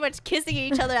they're pretty much kissing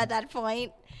each other at that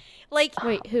point. Like,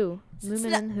 Wait, who?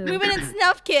 Moomin and who? Moomin and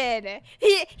Snuffkin.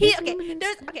 He Who's okay. Moomin and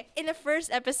There's Snuff- okay in the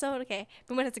first episode. Okay,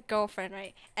 Moomin has a girlfriend,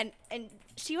 right? And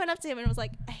she went up to him and was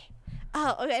like, "Hey,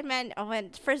 oh, okay, man. Oh,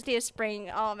 man, first day of spring.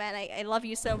 Oh man, I love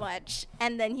you so much."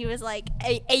 And then he was like,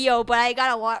 "Hey, yo, but I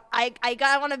gotta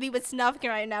want to be with Snuffkin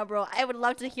right now, bro. I would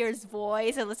love to hear his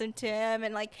voice and listen to him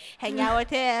and like hang out with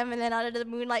him, and then under the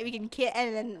moonlight we can kiss."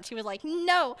 And then she was like,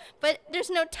 "No, but there's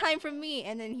no time for me."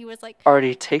 And then he was like,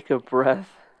 Arty, take a breath.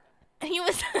 and he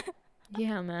was.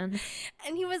 Yeah, man.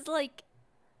 And he was like,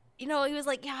 he was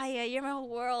like, "Yeah, you're my whole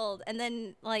world." And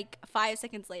then like 5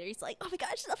 seconds later, he's like, "Oh my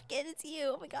gosh, Snuffkin, it's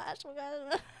you. Oh my gosh, oh my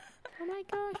gosh." Oh my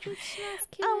gosh, it's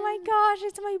Snuffkin. Oh my gosh,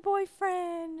 it's my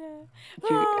boyfriend.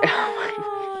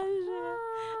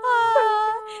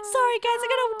 Sorry guys, I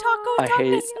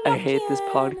gotta I hate this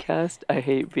podcast. I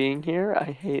hate being here. I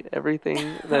hate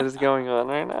everything that is going on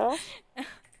right now.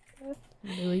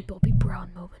 Millie Bobby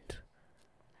Brown moment.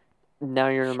 Now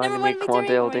you're reminding me of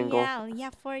Quandale Dingle.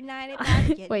 Yeah,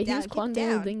 Fortnite. Wait, who's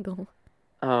Quandale Dingle?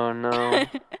 Oh no.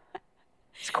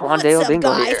 It's What's Quandale up,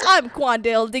 Dingle guys? here. I'm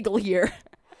Quandale Dingle here.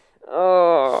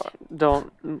 Oh,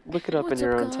 don't look it up What's in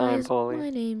your up, own time, guys? Paulie. My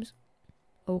name's...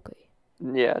 Okay.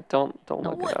 Yeah, don't look it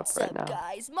up What's right up, now.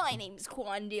 guys? My name's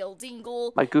Quandale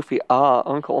Dingle. My goofy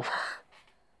uncle.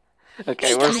 Okay,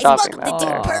 Hey we're guys, stopping welcome that to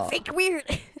there. Dude Perfect Weird.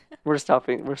 We're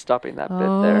stopping that bit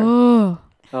there. Oh.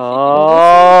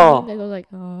 Oh. They go like,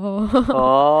 oh.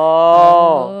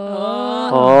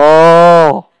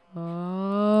 Oh. Oh.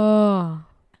 Oh.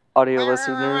 Audio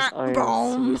listeners, I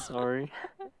am so sorry.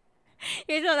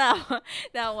 You know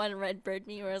that one red bird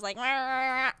meme where it's like,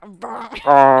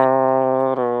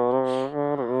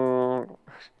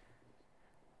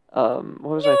 What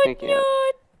was I thinking of?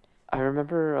 I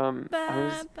remember, I'm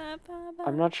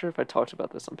not sure if I talked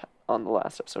about this on the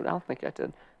last episode. I don't think I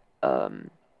did.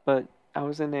 But I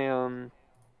was in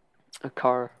a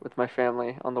car with my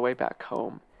family on the way back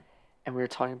home, and we were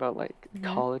talking about like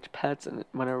college pets, and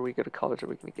whenever we go to college, are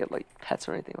we gonna get like pets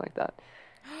or anything like that?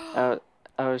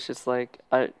 I was just like,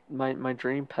 my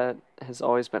dream pet has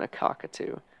always been a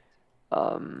cockatoo.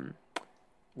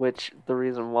 Which the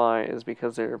reason why is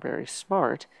because they're very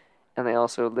smart, and they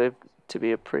also live to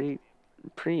be a pretty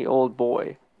old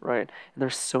boy, right? And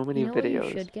there's so many You know what videos.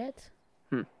 you should get?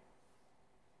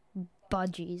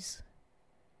 Budgies.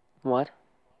 What?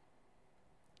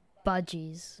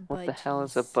 Budgies. What the hell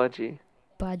is a budgie?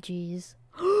 Budgies.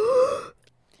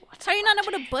 How do you not know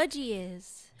what a budgie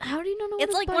is? How do you not know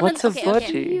It's what like a one budgie of What's the- a okay,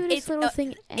 budgie? Cutest It's little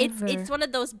thing It's ever. one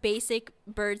of those basic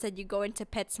birds that you go into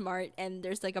PetSmart and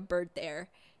there's like a bird there.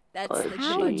 That's like the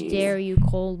How budgies. dare you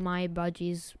call my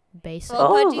budgies basic?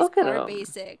 Well, Oh, budgies look at are 'em.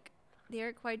 basic. They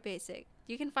are quite basic.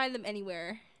 You can find them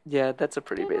anywhere. Yeah, that's a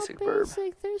pretty They're not basic bird.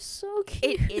 basic. They're so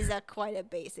cute. It is quite a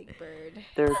basic bird.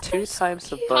 There are But two they're so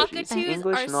types of cute. budgies, Cockatoos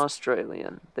English are and s-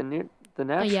 Australian. The I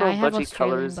natural have budgie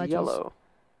color Australian is budgies. yellow.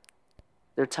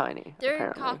 They're tiny, They're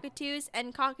apparently. cockatoos,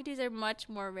 and cockatoos are much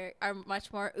more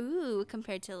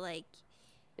compared to like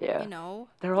Yeah. you know.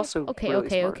 They're also Okay, really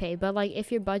okay, smart. okay. But like,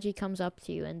 if your budgie comes up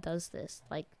to you and does this,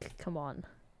 like, come on,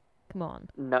 come on,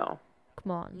 No.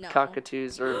 come on. No.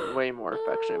 Cockatoos are way more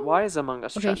affectionate. Why is Among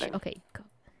Us Okay, trending? okay.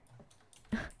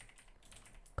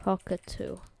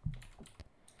 Cockatoo.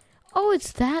 Oh,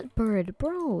 it's that bird,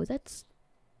 bro.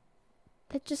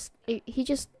 He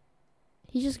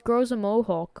just grows a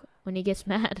mohawk when he gets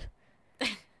mad.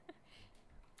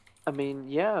 I mean,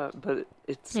 yeah, but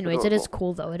it's Anyways, it is adorable.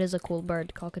 cool though. It is a cool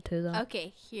bird, cockatoo though.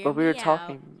 Okay, hear But me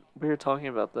out. we were talking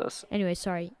about this. Anyway,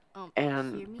 sorry.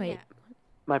 And- hear me Wait. out.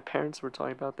 My parents were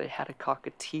talking about they had a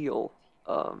cockatiel,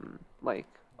 like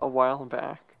a while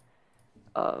back,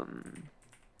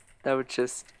 that would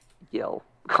just yell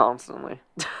constantly,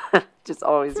 just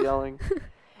always yelling.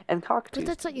 And cockatoos. But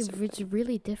that's like do the same it's thing.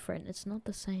 really different. It's not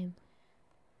the same.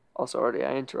 Also, Arty,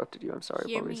 I interrupted you. I'm sorry.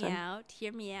 Hear What were you me saying? out.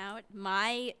 Hear me out.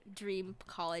 My dream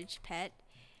college pet,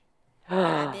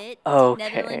 rabbit,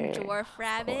 Netherland Okay. dwarf Of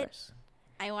rabbit. course.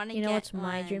 I want to You get know what's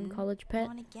my dream one. college I pet?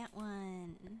 want to get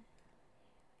one.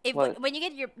 If What? when you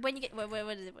get what is it?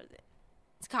 What is it?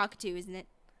 It's cockatoo, isn't it?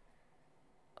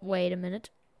 Wait a minute.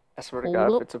 I swear to Hold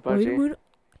God, up. if it's a Wait a budgie. minute.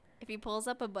 If he pulls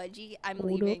up a budgie, I'm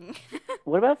Hold up. leaving.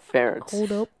 What about ferrets?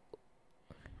 Hold up.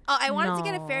 Oh, I wanted to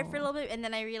get a ferret for a No. little bit, and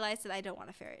then I realized that I don't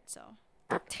want a ferret. So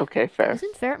Okay, fair.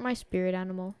 Isn't ferret my spirit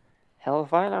animal? Hell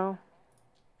if I know.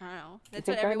 I don't know. That's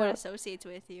think what I everyone know- associates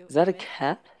with you. Is that a with.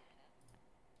 cat?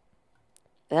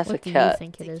 That's What a do you cat.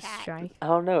 think It's it a is, cat. Strike? I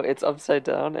don't know. It's upside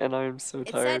down, and I am so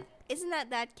It's tired. isn't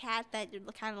that cat that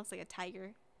kind of looks like a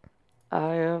tiger?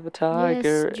 I have a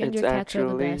tiger. It's ginger cats are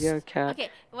the actually a best. cat. Okay,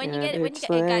 when you and get it's guys,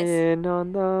 laying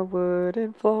on the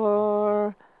wooden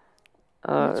floor.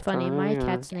 That's funny. My Tiger.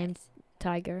 cat's named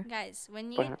Tiger. guys,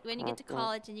 when you get to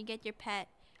college and you get your pet,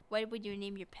 what would you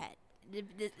name your pet?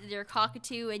 Your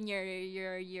cockatoo and your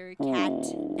cat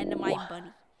and my I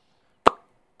bunny.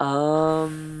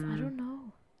 don't know.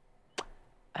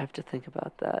 I have to think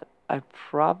about that. I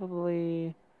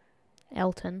probably.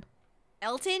 Elton.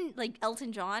 Elton, like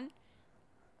Elton John.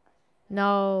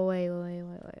 No, wait.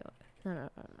 No.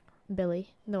 Billy.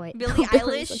 No, wait. Billie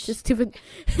Billy's Eilish? such a stupid.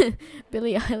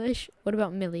 Billie Eilish. What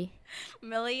about Millie?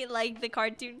 Millie, like the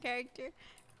cartoon character.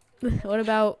 What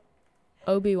about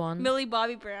Obi-Wan? Millie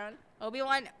Bobby Brown.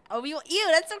 Obi-Wan. Ew,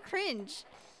 that's so cringe.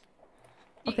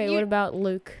 Okay, what about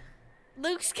Luke?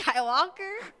 Luke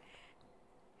Skywalker?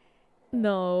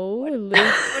 No, Luke.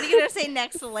 What are you gonna say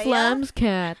next, Leia? Flam's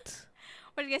cat.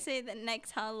 What are you gonna say the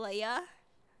next, huh, Leia?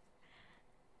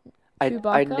 I'd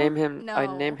Chewbacca? name him. I'd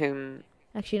No. name him.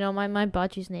 Actually, no, my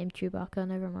budgie's named Chewbacca.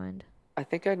 Never mind. I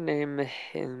think I'd name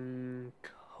him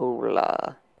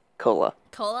Cola. Cola.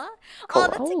 Cola? Cola. Oh,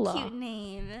 that's Cola. a cute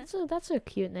name. That's a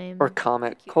cute name. Or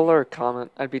Comet. Cute Cola or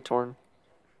Comet. I'd be torn.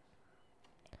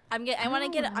 I want to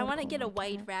don't get know I want to what get a Cola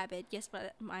white cat. rabbit. Guess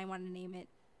what? I want to name it.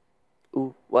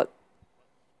 Ooh, what?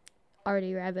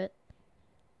 Arty Rabbit.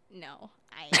 No,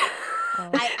 Oh.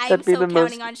 I'm That'd be so the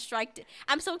counting most- on Strike.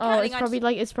 I'm so Oh, counting it's on.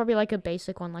 probably like a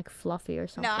basic one, like Fluffy or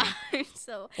something. No, I'm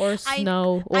so. Or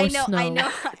Snow. Or I know, Snow.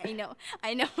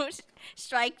 I know.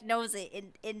 Strike knows it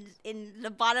in the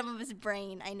bottom of his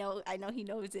brain. I know he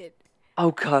knows it.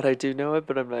 Oh God, I do know it,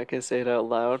 but I'm not gonna say it out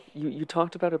loud. You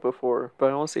talked about it before,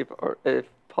 but I want to see if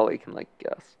Polly can like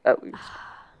guess at least.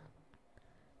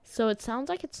 So it sounds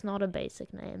like it's not a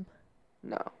basic name.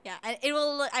 No. Yeah, it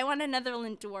will. I want a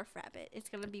Netherland dwarf rabbit. It's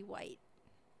gonna be white.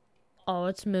 Oh,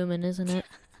 it's Moomin, isn't it?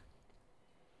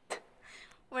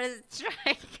 What is it,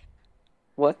 Strike?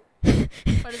 What?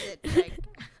 What is it,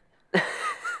 Strike?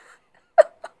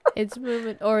 It's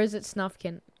Moomin, or is it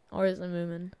Snufkin? Or is it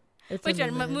Moomin? It's a Which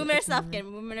one? Moomin or it's a Snufkin?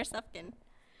 Moomin or Snufkin?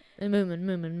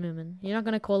 Moomin. You're not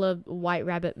gonna call a white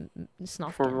rabbit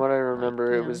Snufkin. From what I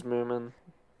remember, you it know. was Moomin.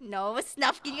 No, it was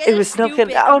Snufkin. You guys It are was Snufkin.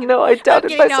 stupid. Oh no, I doubted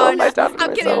kidding. myself. No, I doubted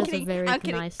I'm kidding, I'm myself. That is a kidding. very I'm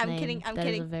kidding. nice I'm name. kidding. I'm That is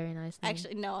kidding. a very nice name.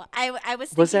 Actually, no. I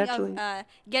was Was thinking actually- of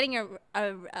getting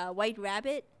a white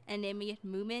rabbit and naming it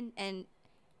Moomin. And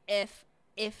if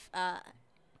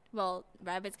well,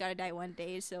 rabbits gotta die one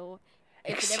day, so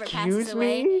if it ever passes Excuse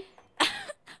away, me?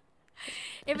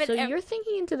 if it So ever, you're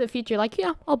thinking into the future, like,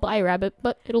 yeah, I'll buy a rabbit,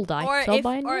 but it'll die. or So I'll if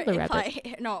buy another rabbit.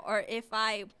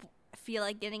 I feel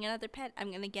like getting another pet,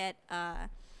 I'm gonna get a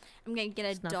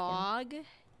Snufkin. dog.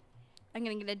 I'm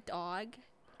gonna get a dog,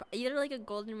 either like a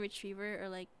golden retriever or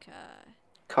like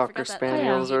Cocker forgot that-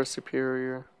 spaniels Oh, yeah. are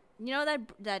superior. you know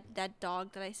that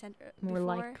dog that I sent More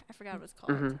before. like- I forgot what it was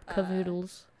called. Mhm.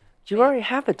 Cavoodles. You already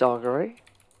have a dog, right?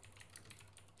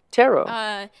 Taro.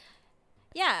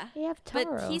 Yeah, You have Taro.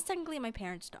 but he's technically my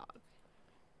parents' dog.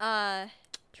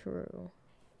 True.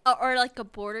 Or like a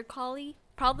border collie.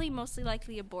 Probably mostly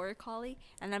likely a border collie,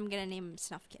 and I'm gonna name him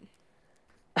Snufkin.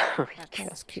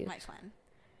 That's cute. my plan.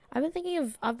 I've been thinking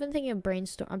of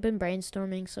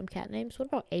brainstorming some cat names. What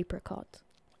about apricot?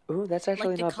 Ooh, that's actually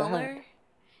Like the not color. bad.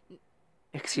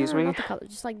 Excuse No, me? not the color.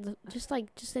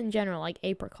 Just in general, like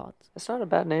apricot. That's not a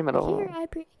bad name at all. Here,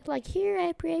 apri. Oh,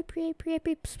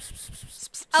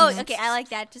 You know, okay, I like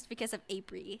that just because of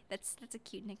April. That's a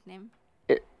cute nickname.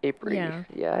 April. Yeah.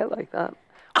 Yeah, I like that.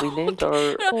 We named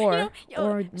our. Or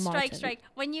Strike, Martin.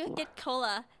 When you get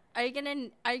cola, are you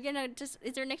gonna just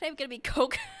is your nickname gonna be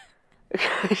Coke?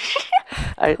 Coke.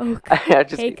 I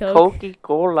just Hey, Coke.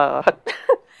 Coca-Cola.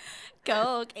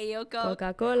 Coke, ayo Coke.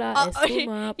 Coca-Cola,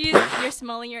 espuma. You're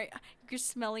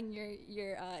smelling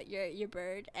your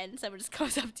bird, and someone just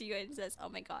goes up to you and says, "Oh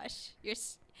my gosh,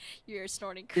 You're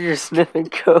snorting. You're sniffing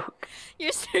coke.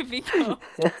 You're sniffing coke.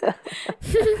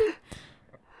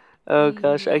 Oh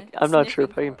gosh, Yeah, I'm not sure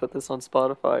if I sniffing can put this on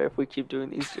Spotify if we keep doing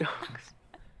these jokes.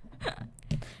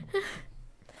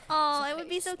 Oh, it would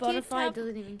be so cute Spotify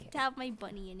doesn't even care. to have my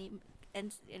bunny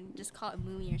and just call it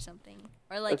Moomy or something,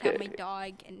 or like have my Okay.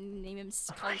 dog and name him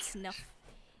call him Snuff.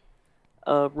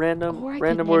 Random Or I could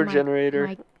random name word my- generator.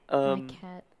 My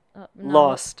cat. No,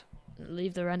 Lost.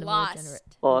 Leave the random word Lost. generator.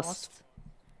 Lost.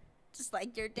 Just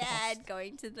like your dad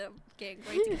going to get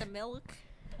the milk.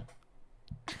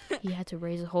 He had to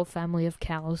raise a whole family of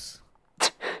cows.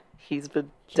 He's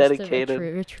been Just dedicated. to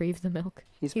retrieve the milk.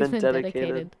 He's He's been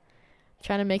dedicated.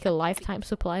 Trying to make a lifetime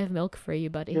supply of milk for you,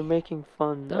 buddy. You're making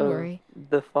fun Don't of worry.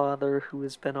 the father who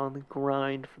has been on the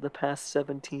grind for the past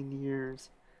 17 years.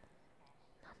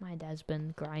 My dad's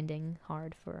been grinding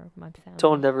hard for my family.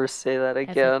 Don't ever say that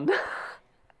again.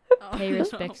 Oh, Pay no.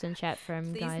 respects in chat for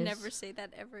him, Please guys. never say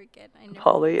that ever again. I never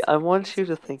Paulie, want I to want hear you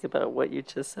to something. think about what you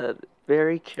just said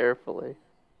very carefully.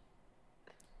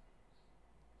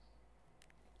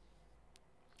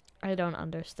 I don't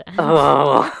understand.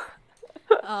 Oh,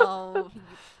 Oh,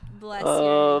 bless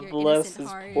oh, your bless innocent his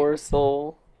heart. poor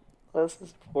soul. Bless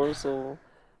his poor soul.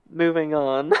 Moving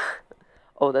on.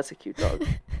 Oh, that's a cute dog.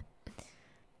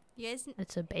 You guys,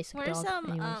 It's a basic what are dog. some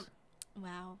anyways.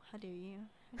 wow, how dare you?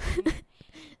 How dare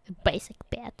you? Basic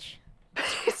bitch.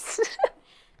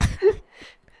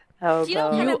 How Do you know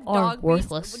what about kind You of are dog breeds-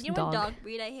 worthless Do you know what dog. dog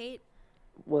breed I hate?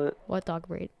 what? What dog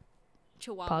breed?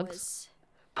 Chihuahuas.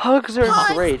 Pugs are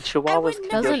Pugs? great. I Chihuahuas would can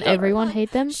never go Doesn't hate far. everyone pug.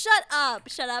 hate them? Shut up!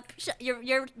 Shut up!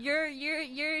 Your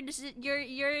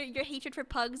hatred for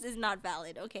pugs is not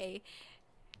valid. Okay.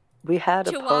 We had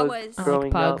a pug Chihuahuas. I growing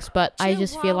like pugs, up. but I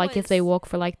just feel like if they Chihuahuas. walk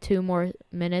for like 2 more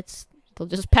minutes, they'll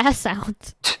just pass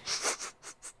out.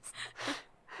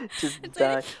 Just It's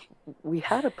die. like- We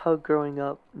had a pug growing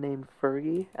up named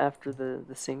Fergie after the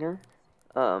singer.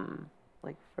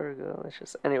 Like Fergalicious. It's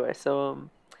just anyway, so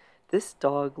this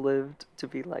dog lived to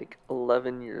be like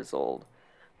 11 years old.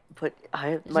 But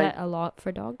Is that a lot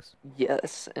for dogs?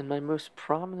 yes, and my most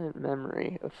prominent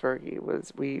memory of Fergie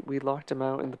was we locked him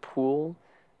out in the pool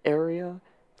area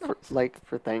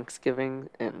for Thanksgiving,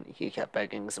 and he kept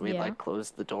begging, so we Yeah. like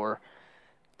closed the door.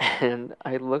 And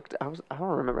I don't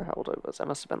remember how old I was. I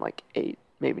must have been like 8,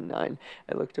 maybe 9.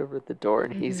 I looked over at the door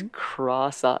and he's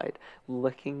cross-eyed,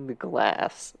 licking the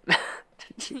glass.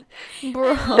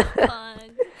 Bro. Pug.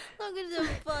 Look at the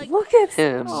pug. Look at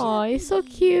him. Oh, he's so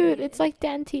cute. It's like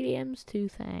Dan TDM's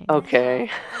toothang. Okay.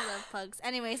 I love pugs.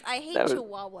 Anyways, I hate That was-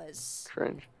 chihuahuas.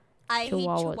 Cringe. I hate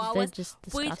Chihuahuas. They're chihuahuas just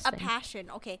with a disgusting. passion.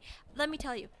 Okay, let me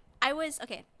tell you.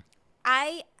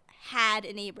 I had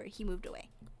a neighbor. He moved away,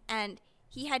 and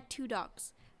he had 2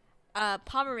 dogs. A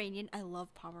Pomeranian. I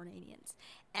love Pomeranians,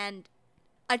 and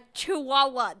a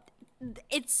Chihuahua.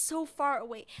 It's so far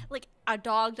away. Like a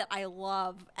dog that I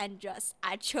love, and just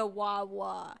a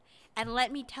Chihuahua. And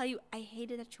let me tell you, I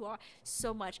hated a Chihuahua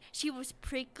so much. She was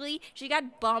prickly. She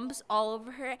got bumps all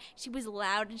over her. She was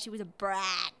loud, and she was a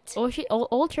brat. Oh,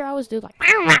 all Chihuahuas do like.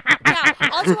 Yeah,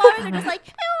 all Chihuahuas are just like.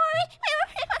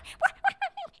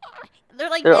 They're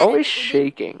that. always They-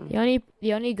 shaking.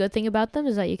 The only good thing about them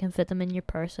is that you can fit them in your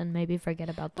purse and maybe forget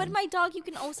about But them. my dog, you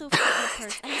can also fit in the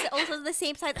purse, and he's also the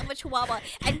same size of a Chihuahua.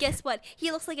 And guess what?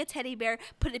 He looks like a teddy bear.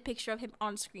 Put a picture of him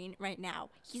on screen right now.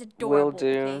 He's adorable. Will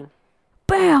do. Okay?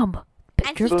 Bam!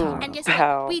 And, Picture he, time. and guess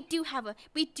Pow. what? We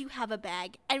do have a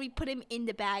bag, and we put him in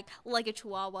the bag like a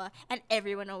Chihuahua, and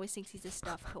everyone always thinks he's a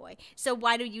stuffed toy. So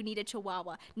why do you need a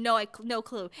Chihuahua? No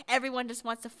clue. Everyone just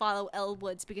wants to follow Elle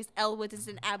Woods because Elle Woods is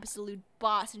an absolute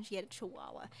boss, and she had a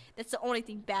Chihuahua. That's the only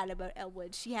thing bad about Elle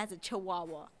Woods. She has a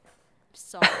Chihuahua.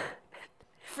 Sorry.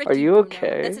 Are you Bruno.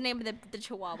 okay? That's the name of the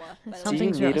Chihuahua. By the way.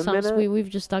 Something's need a minute? we've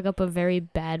just dug up a very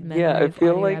bad memory. Yeah, I of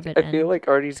feel Arty like Rabbit I feel and- like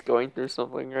Arty's going through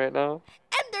something right now.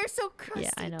 And they're so crusty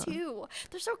I know. too.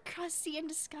 They're so crusty and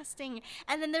disgusting.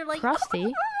 And then they're like Crusty?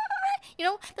 You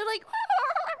know, they're like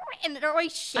and they're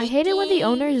always shaking. I hate it when the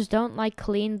owners don't like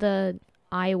clean the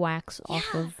eye wax off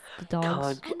Yeah. of the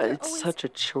dogs. God, And they're it's always- such a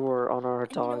chore on our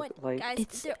And you know dog. what, Like guys?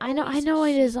 It's They're I know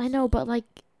always it is. I know, but like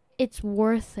it's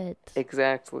worth it.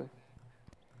 exactly.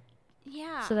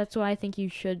 Yeah. So that's why I think you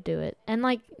should do it. And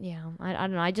like, yeah, I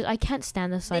don't know. I can't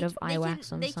stand the sight of eye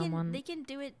wax on someone. They can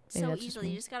do it Maybe so that's just easily.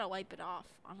 You me. just gotta wipe it off,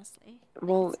 honestly.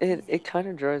 Well, It's easy. it kind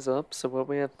of dries up, so what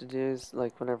we have to do is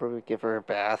like whenever we give her a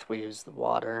bath, we use the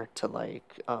water to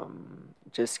like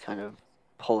just kind of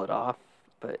pull it off,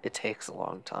 but it takes a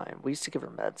long time. We used to give her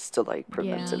meds to like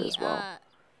prevent Yeah. it as well.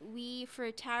 We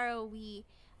for Taro we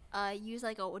use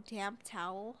like a damp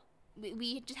towel.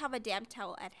 We just have a damp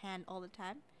towel at hand all the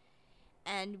time.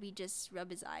 and we just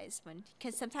rub his eyes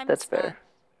because sometimes That's fair.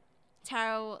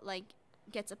 Taro like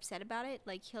gets upset about it.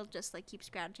 Like he'll just like keep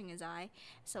scratching his eye,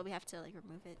 so we have to like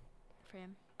remove it for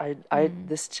him.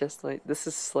 This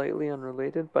is slightly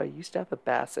unrelated, but I used to have a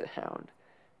basset hound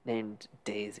named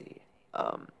Daisy.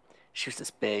 She was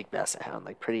this big basset hound,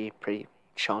 like pretty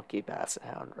chunky basset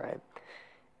hound, right?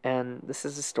 And this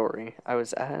is a story. I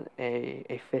was at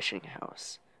a fishing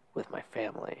house with my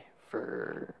family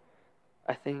for,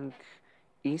 I think,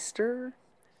 Easter.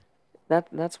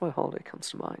 That's what holiday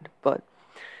comes to mind. But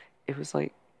it was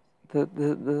like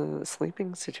the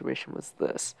sleeping situation was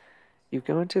this. You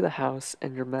go into the house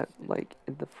and you're met like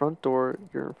in the front door,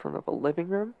 you're in front of a living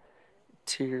room.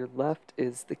 To your left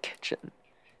is the kitchen.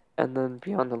 And then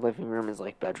beyond the living room is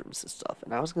like bedrooms and stuff.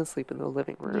 And I was gonna sleep in the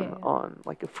living room on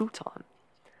like a futon.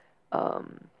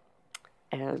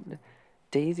 And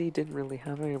Daisy didn't really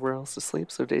have anywhere else to sleep,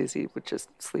 so Daisy would just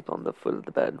sleep on the foot of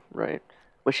the bed, right?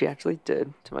 Which she actually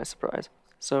did, to my surprise.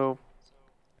 So,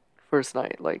 first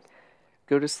night, like,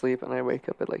 go to sleep, and I wake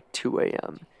up at like 2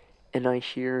 a.m., and I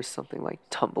hear something like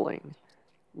tumbling,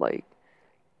 like,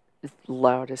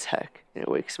 loud as heck, and it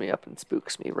wakes me up and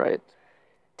spooks me, right?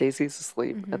 Daisy's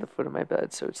asleep at the foot of my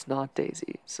bed, so it's not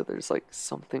Daisy. So there's like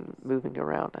something moving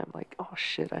around. I'm like, oh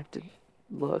shit, I have to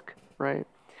look, right?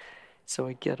 So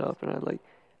I get up and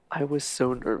I was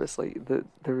so nervous. Like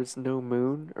there was no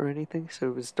moon or anything, so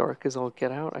it was dark as all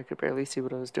get out. I could barely see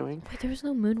what I was doing. Wait, there was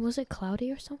no moon? Was it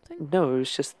cloudy or something? No, it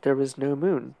was just there was no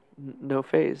moon, no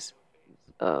phase.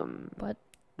 But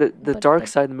the dark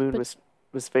side of the moon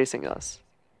was facing us.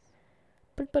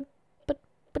 But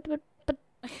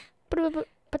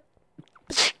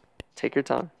Take your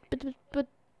time. but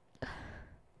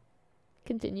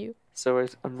continue. So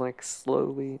I'm like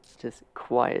slowly just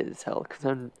quiet as hell because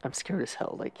I'm scared as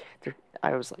hell. Like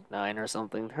I was like 9 or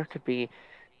something. There could be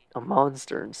a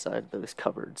monster inside those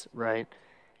cupboards, right?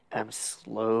 And I'm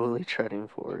slowly treading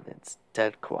forward. It's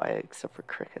dead quiet except for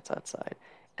crickets outside.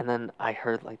 And then I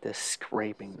heard like this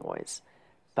scraping noise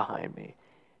behind me.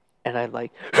 And I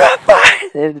like,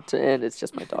 and it's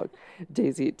just my dog.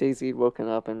 Daisy had woken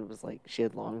up and was like, she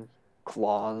had long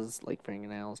claws, like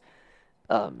fingernails.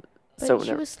 But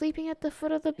she was sleeping at the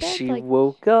foot of the bed. She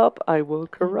woke up, I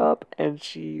woke her up, and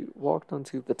she walked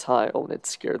onto the tile, and it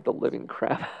scared the living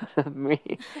crap out of me.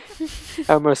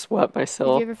 I almost wet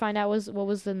myself. Did you ever find out what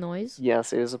was the noise?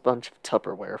 Yes, it was a bunch of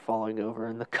Tupperware falling over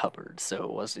in the cupboard, so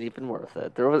it wasn't even worth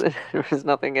it. There was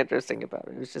nothing interesting about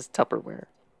it. It was just Tupperware.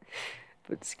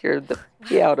 But scared the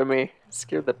pee out of me.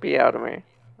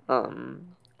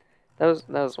 That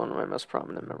was one of my most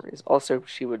prominent memories. Also,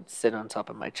 she would sit on top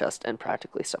of my chest and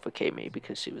practically suffocate me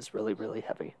because she was really, really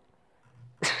heavy.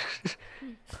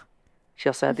 She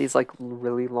also had these like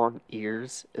really long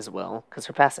ears as well, because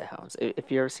her basset hounds.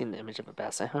 If you ever seen the image of a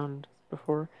basset hound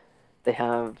before, they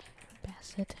have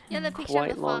basset hound. Yeah, the picture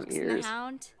quite of the long fox ears. and the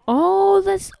hound.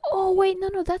 Oh wait,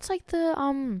 no, that's like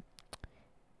the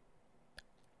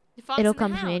The fox it'll and the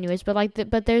come to me hound. anyways,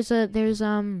 but there's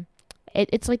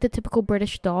it's like the typical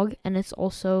British dog, and it's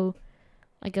also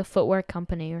like a footwear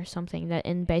company or something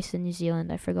based in New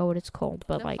Zealand. I forgot what it's called,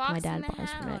 but The like fox my dad and the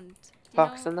buys from it. hound.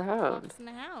 Fox and the Hound. Fox and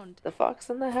the Hound. The Fox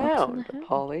and the Fox and the Hound, Hound.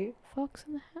 Paulie. Fox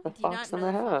and the The Hound. Do you Fox not and know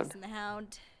the the Hound. Fox and the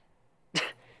Hound?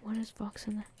 What is Fox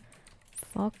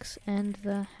and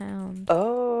the Hound?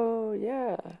 Oh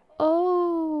yeah.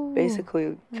 Oh.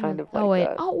 Basically, kind of like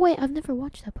that. Oh wait, I've never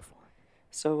watched that before.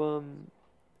 So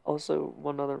also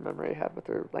one other memory I had with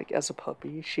her, like as a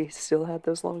puppy, she still had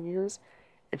those long ears,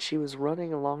 and she was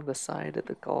running along the side of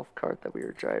the golf cart that we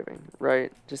were driving,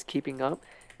 right, just keeping up,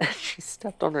 and she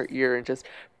stepped on her ear and just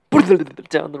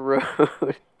down the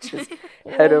road, just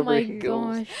head over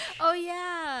heels. Gosh. Oh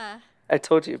yeah. I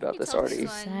told you about You this told already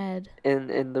us. Sad. in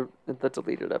the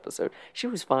deleted episode. She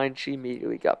was fine. She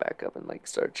immediately got back up and like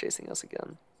started chasing us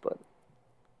again, but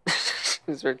it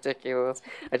was ridiculous.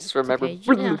 I just remember.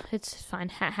 Okay, it's fine.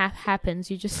 Happens.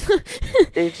 You just.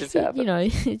 It just happened. You know,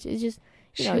 it just.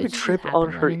 She it would just trip happens.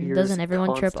 on her ears. Doesn't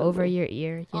everyone trip over constantly. your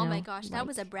ear? You Oh know? my gosh, that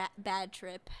was a bad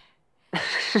trip.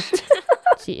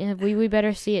 See, we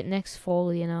better see it next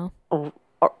fall. You know. Oh,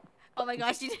 Oh my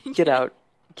gosh, you didn't get out!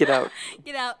 Get out!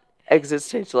 Get out. Exit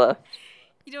stage left.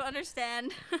 You don't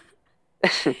understand.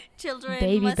 Children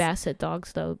Baby must, basset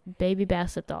dogs, though. Baby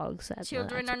basset dogs.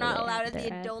 Children that's are not where allowed at the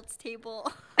they're adults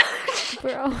table.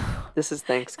 Bro. This is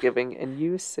Thanksgiving, and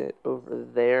you sit over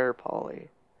there, Paulie.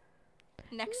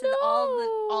 Next to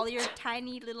all your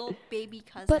tiny little baby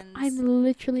cousins. But I'm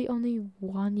literally only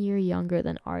 1 year younger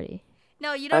than Arty.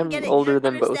 No, you don't I'm get it. older You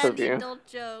don't than both understand of the you. adult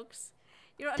jokes.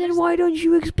 You don't Then why don't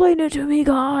you explain it to me,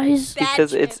 guys? Bad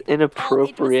Because it's trip.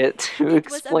 inappropriate to it was a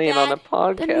explain on a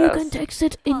bad- Then you can podcast. text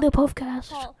it in the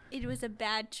podcast. Paul, it was a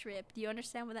bad trip. Do you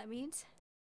understand what that means?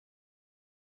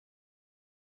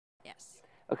 Yes.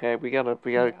 Okay, we gotta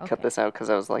Yeah, cut okay. this out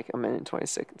because I was like a minute and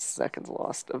 26 seconds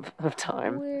lost of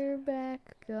time. We're back,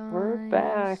 guys. We're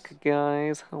back,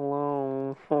 guys.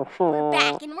 Hello. We're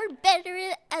back and we're better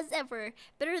as ever.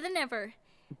 Better than ever.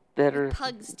 Better. With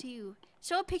pugs too.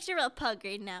 Show a picture of a pug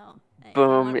right now. I Boom!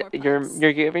 want more You're pugs.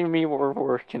 giving me more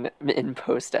work in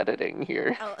post editing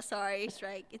here. Oh, sorry,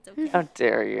 Strike. It's okay. How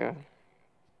dare you?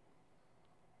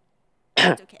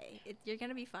 It's okay. You're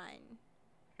gonna be fine.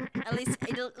 At least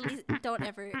don't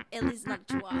ever. At least not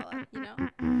a chihuahua. You know.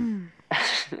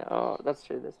 No, that's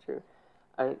true. That's true.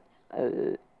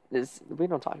 We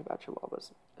don't talk about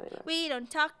chihuahuas. Anyway. We don't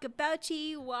talk about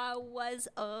chihuahuas.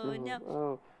 Oh no.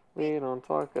 Oh, we don't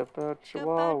talk about About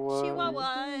chihuahuas.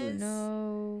 chihuahuas.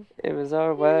 No. It was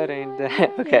our wedding day.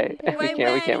 Okay,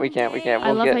 we can't.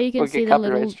 I love how you can we'll see get the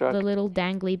copyright struck. little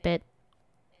dangly bit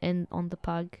on the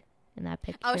pug in that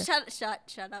picture. Oh, shut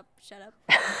up.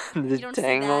 The don't see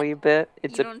that. dangly bit.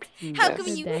 It's You a don't. penis. How come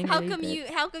The you? dangly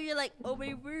How come you're like, oh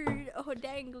my word, oh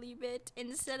dangly bit,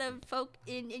 instead of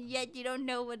and yet you don't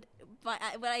know what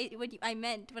I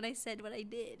meant when I said what I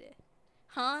did,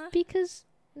 huh? Because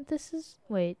this is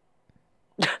wait.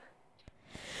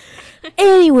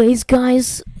 Anyways,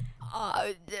 guys.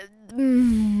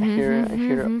 Here,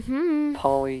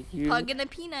 Paulie, Pug and a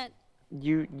peanut.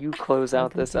 you close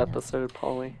out this Peanut. episode,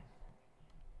 Paulie.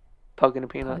 Pug and a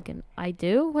peanut. Fucking, I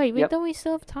do? Wait, Yep. don't we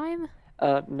still have time?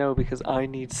 No, because I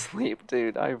need sleep,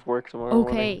 dude. I've worked tomorrow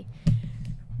morning. Okay.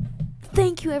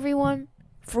 Thank you, everyone,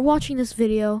 for watching this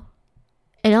video.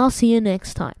 And I'll see you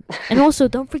next time. And also,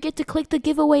 don't forget to click the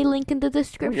giveaway link in the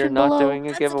description You're not below. doing a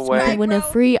And You giveaway. subscribe. win a bro.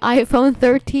 free iPhone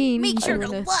 13. Make sure You to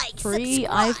win a like, free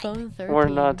subscribe. iPhone 13. We're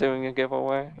not doing a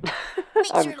giveaway. Make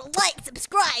sure to like,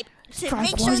 subscribe, to Subscribe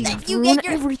make while sure you that have you ruined get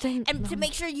your everything. and to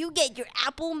make sure you get your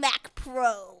Apple Mac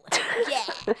Pro. Yeah.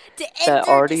 To That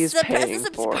enter, Arty's just press paying the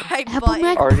for. subscribe Apple button.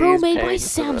 Mac Arty Pro is made by paying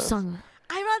for this. Samsung.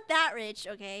 I'm not that rich,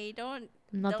 okay? Don't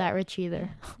I'm not that rich either.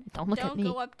 Don't look at don't me.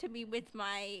 go up to me with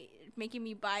making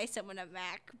me buy someone a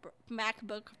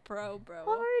MacBook Pro, bro.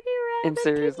 In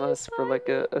seriousness, for like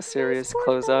a serious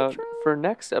closeout, for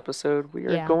next episode, we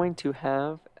are Yeah. going to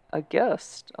have a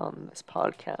guest on this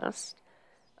podcast.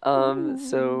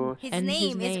 So His And his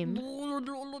name name.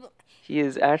 is he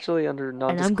is actually under I'm good.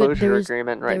 non-disclosure There is-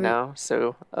 agreement right there is- now,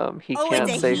 so he Oh, can't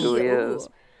it's a say who he. he Ooh. is.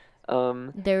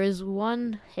 There is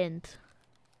one hint.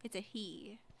 It's a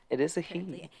he. It is a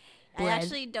Apparently. he. I Bread.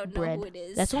 actually don't know Bread. who it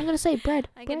is. That's what I'm gonna say. Bread.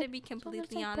 I'm Bread. gonna be That's what I'm gonna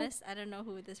completely say, bread. honest. I don't know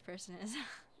who this person is.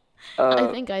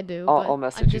 I think I do. I'll- but I'll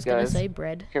message I'm you just gonna guys. say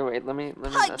bread. Here, wait. Let me Pug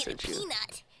and a message you.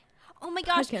 peanut. Oh my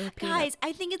gosh, Pug and a peanut. guys!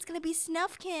 I think it's gonna be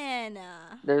Snuffkin.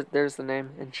 There's the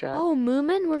name in chat. Oh,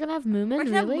 Moomin. We're gonna have Moomin. We're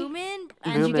gonna have Really? Moomin.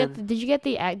 Did you get Moomin. the, did you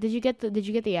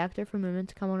get the actor for Moomin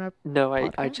to come on our? No, I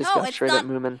podcast? just No, got it's straight at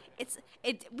not- Moomin.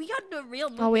 We got the real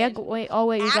Moomin. Oh,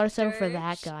 we gotta settle for actor.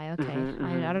 that guy. Okay.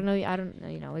 Mhm, I don't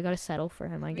know. We gotta settle for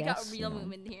him. I We guess. got real you know.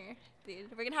 Moomin here,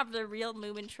 dude. We're gonna have the real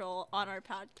Moomin troll on our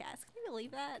podcast. Can you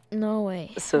believe that? No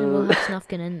way. So- And we'll have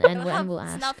Snuffkin and we'll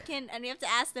ask. Snuffkin, and we have to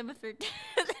ask them if they're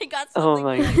they got Oh something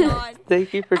my going god. on.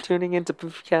 Thank you for tuning into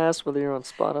PFFCast, whether you're on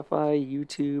Spotify,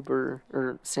 YouTube, or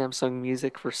Samsung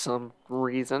Music for some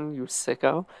reason, you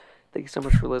sicko. Thank you so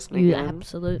much for listening You in.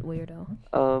 absolute weirdo.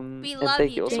 We And love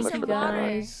thank you. you all so Drink much some for the water. feedback.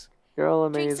 guys. You're all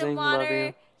Drink some amazing. Love water. you.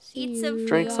 Eat See some you.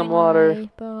 Drink some food. water.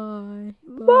 Bye.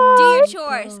 Do your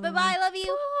chores. Bye bye. Love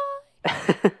you.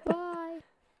 Bye.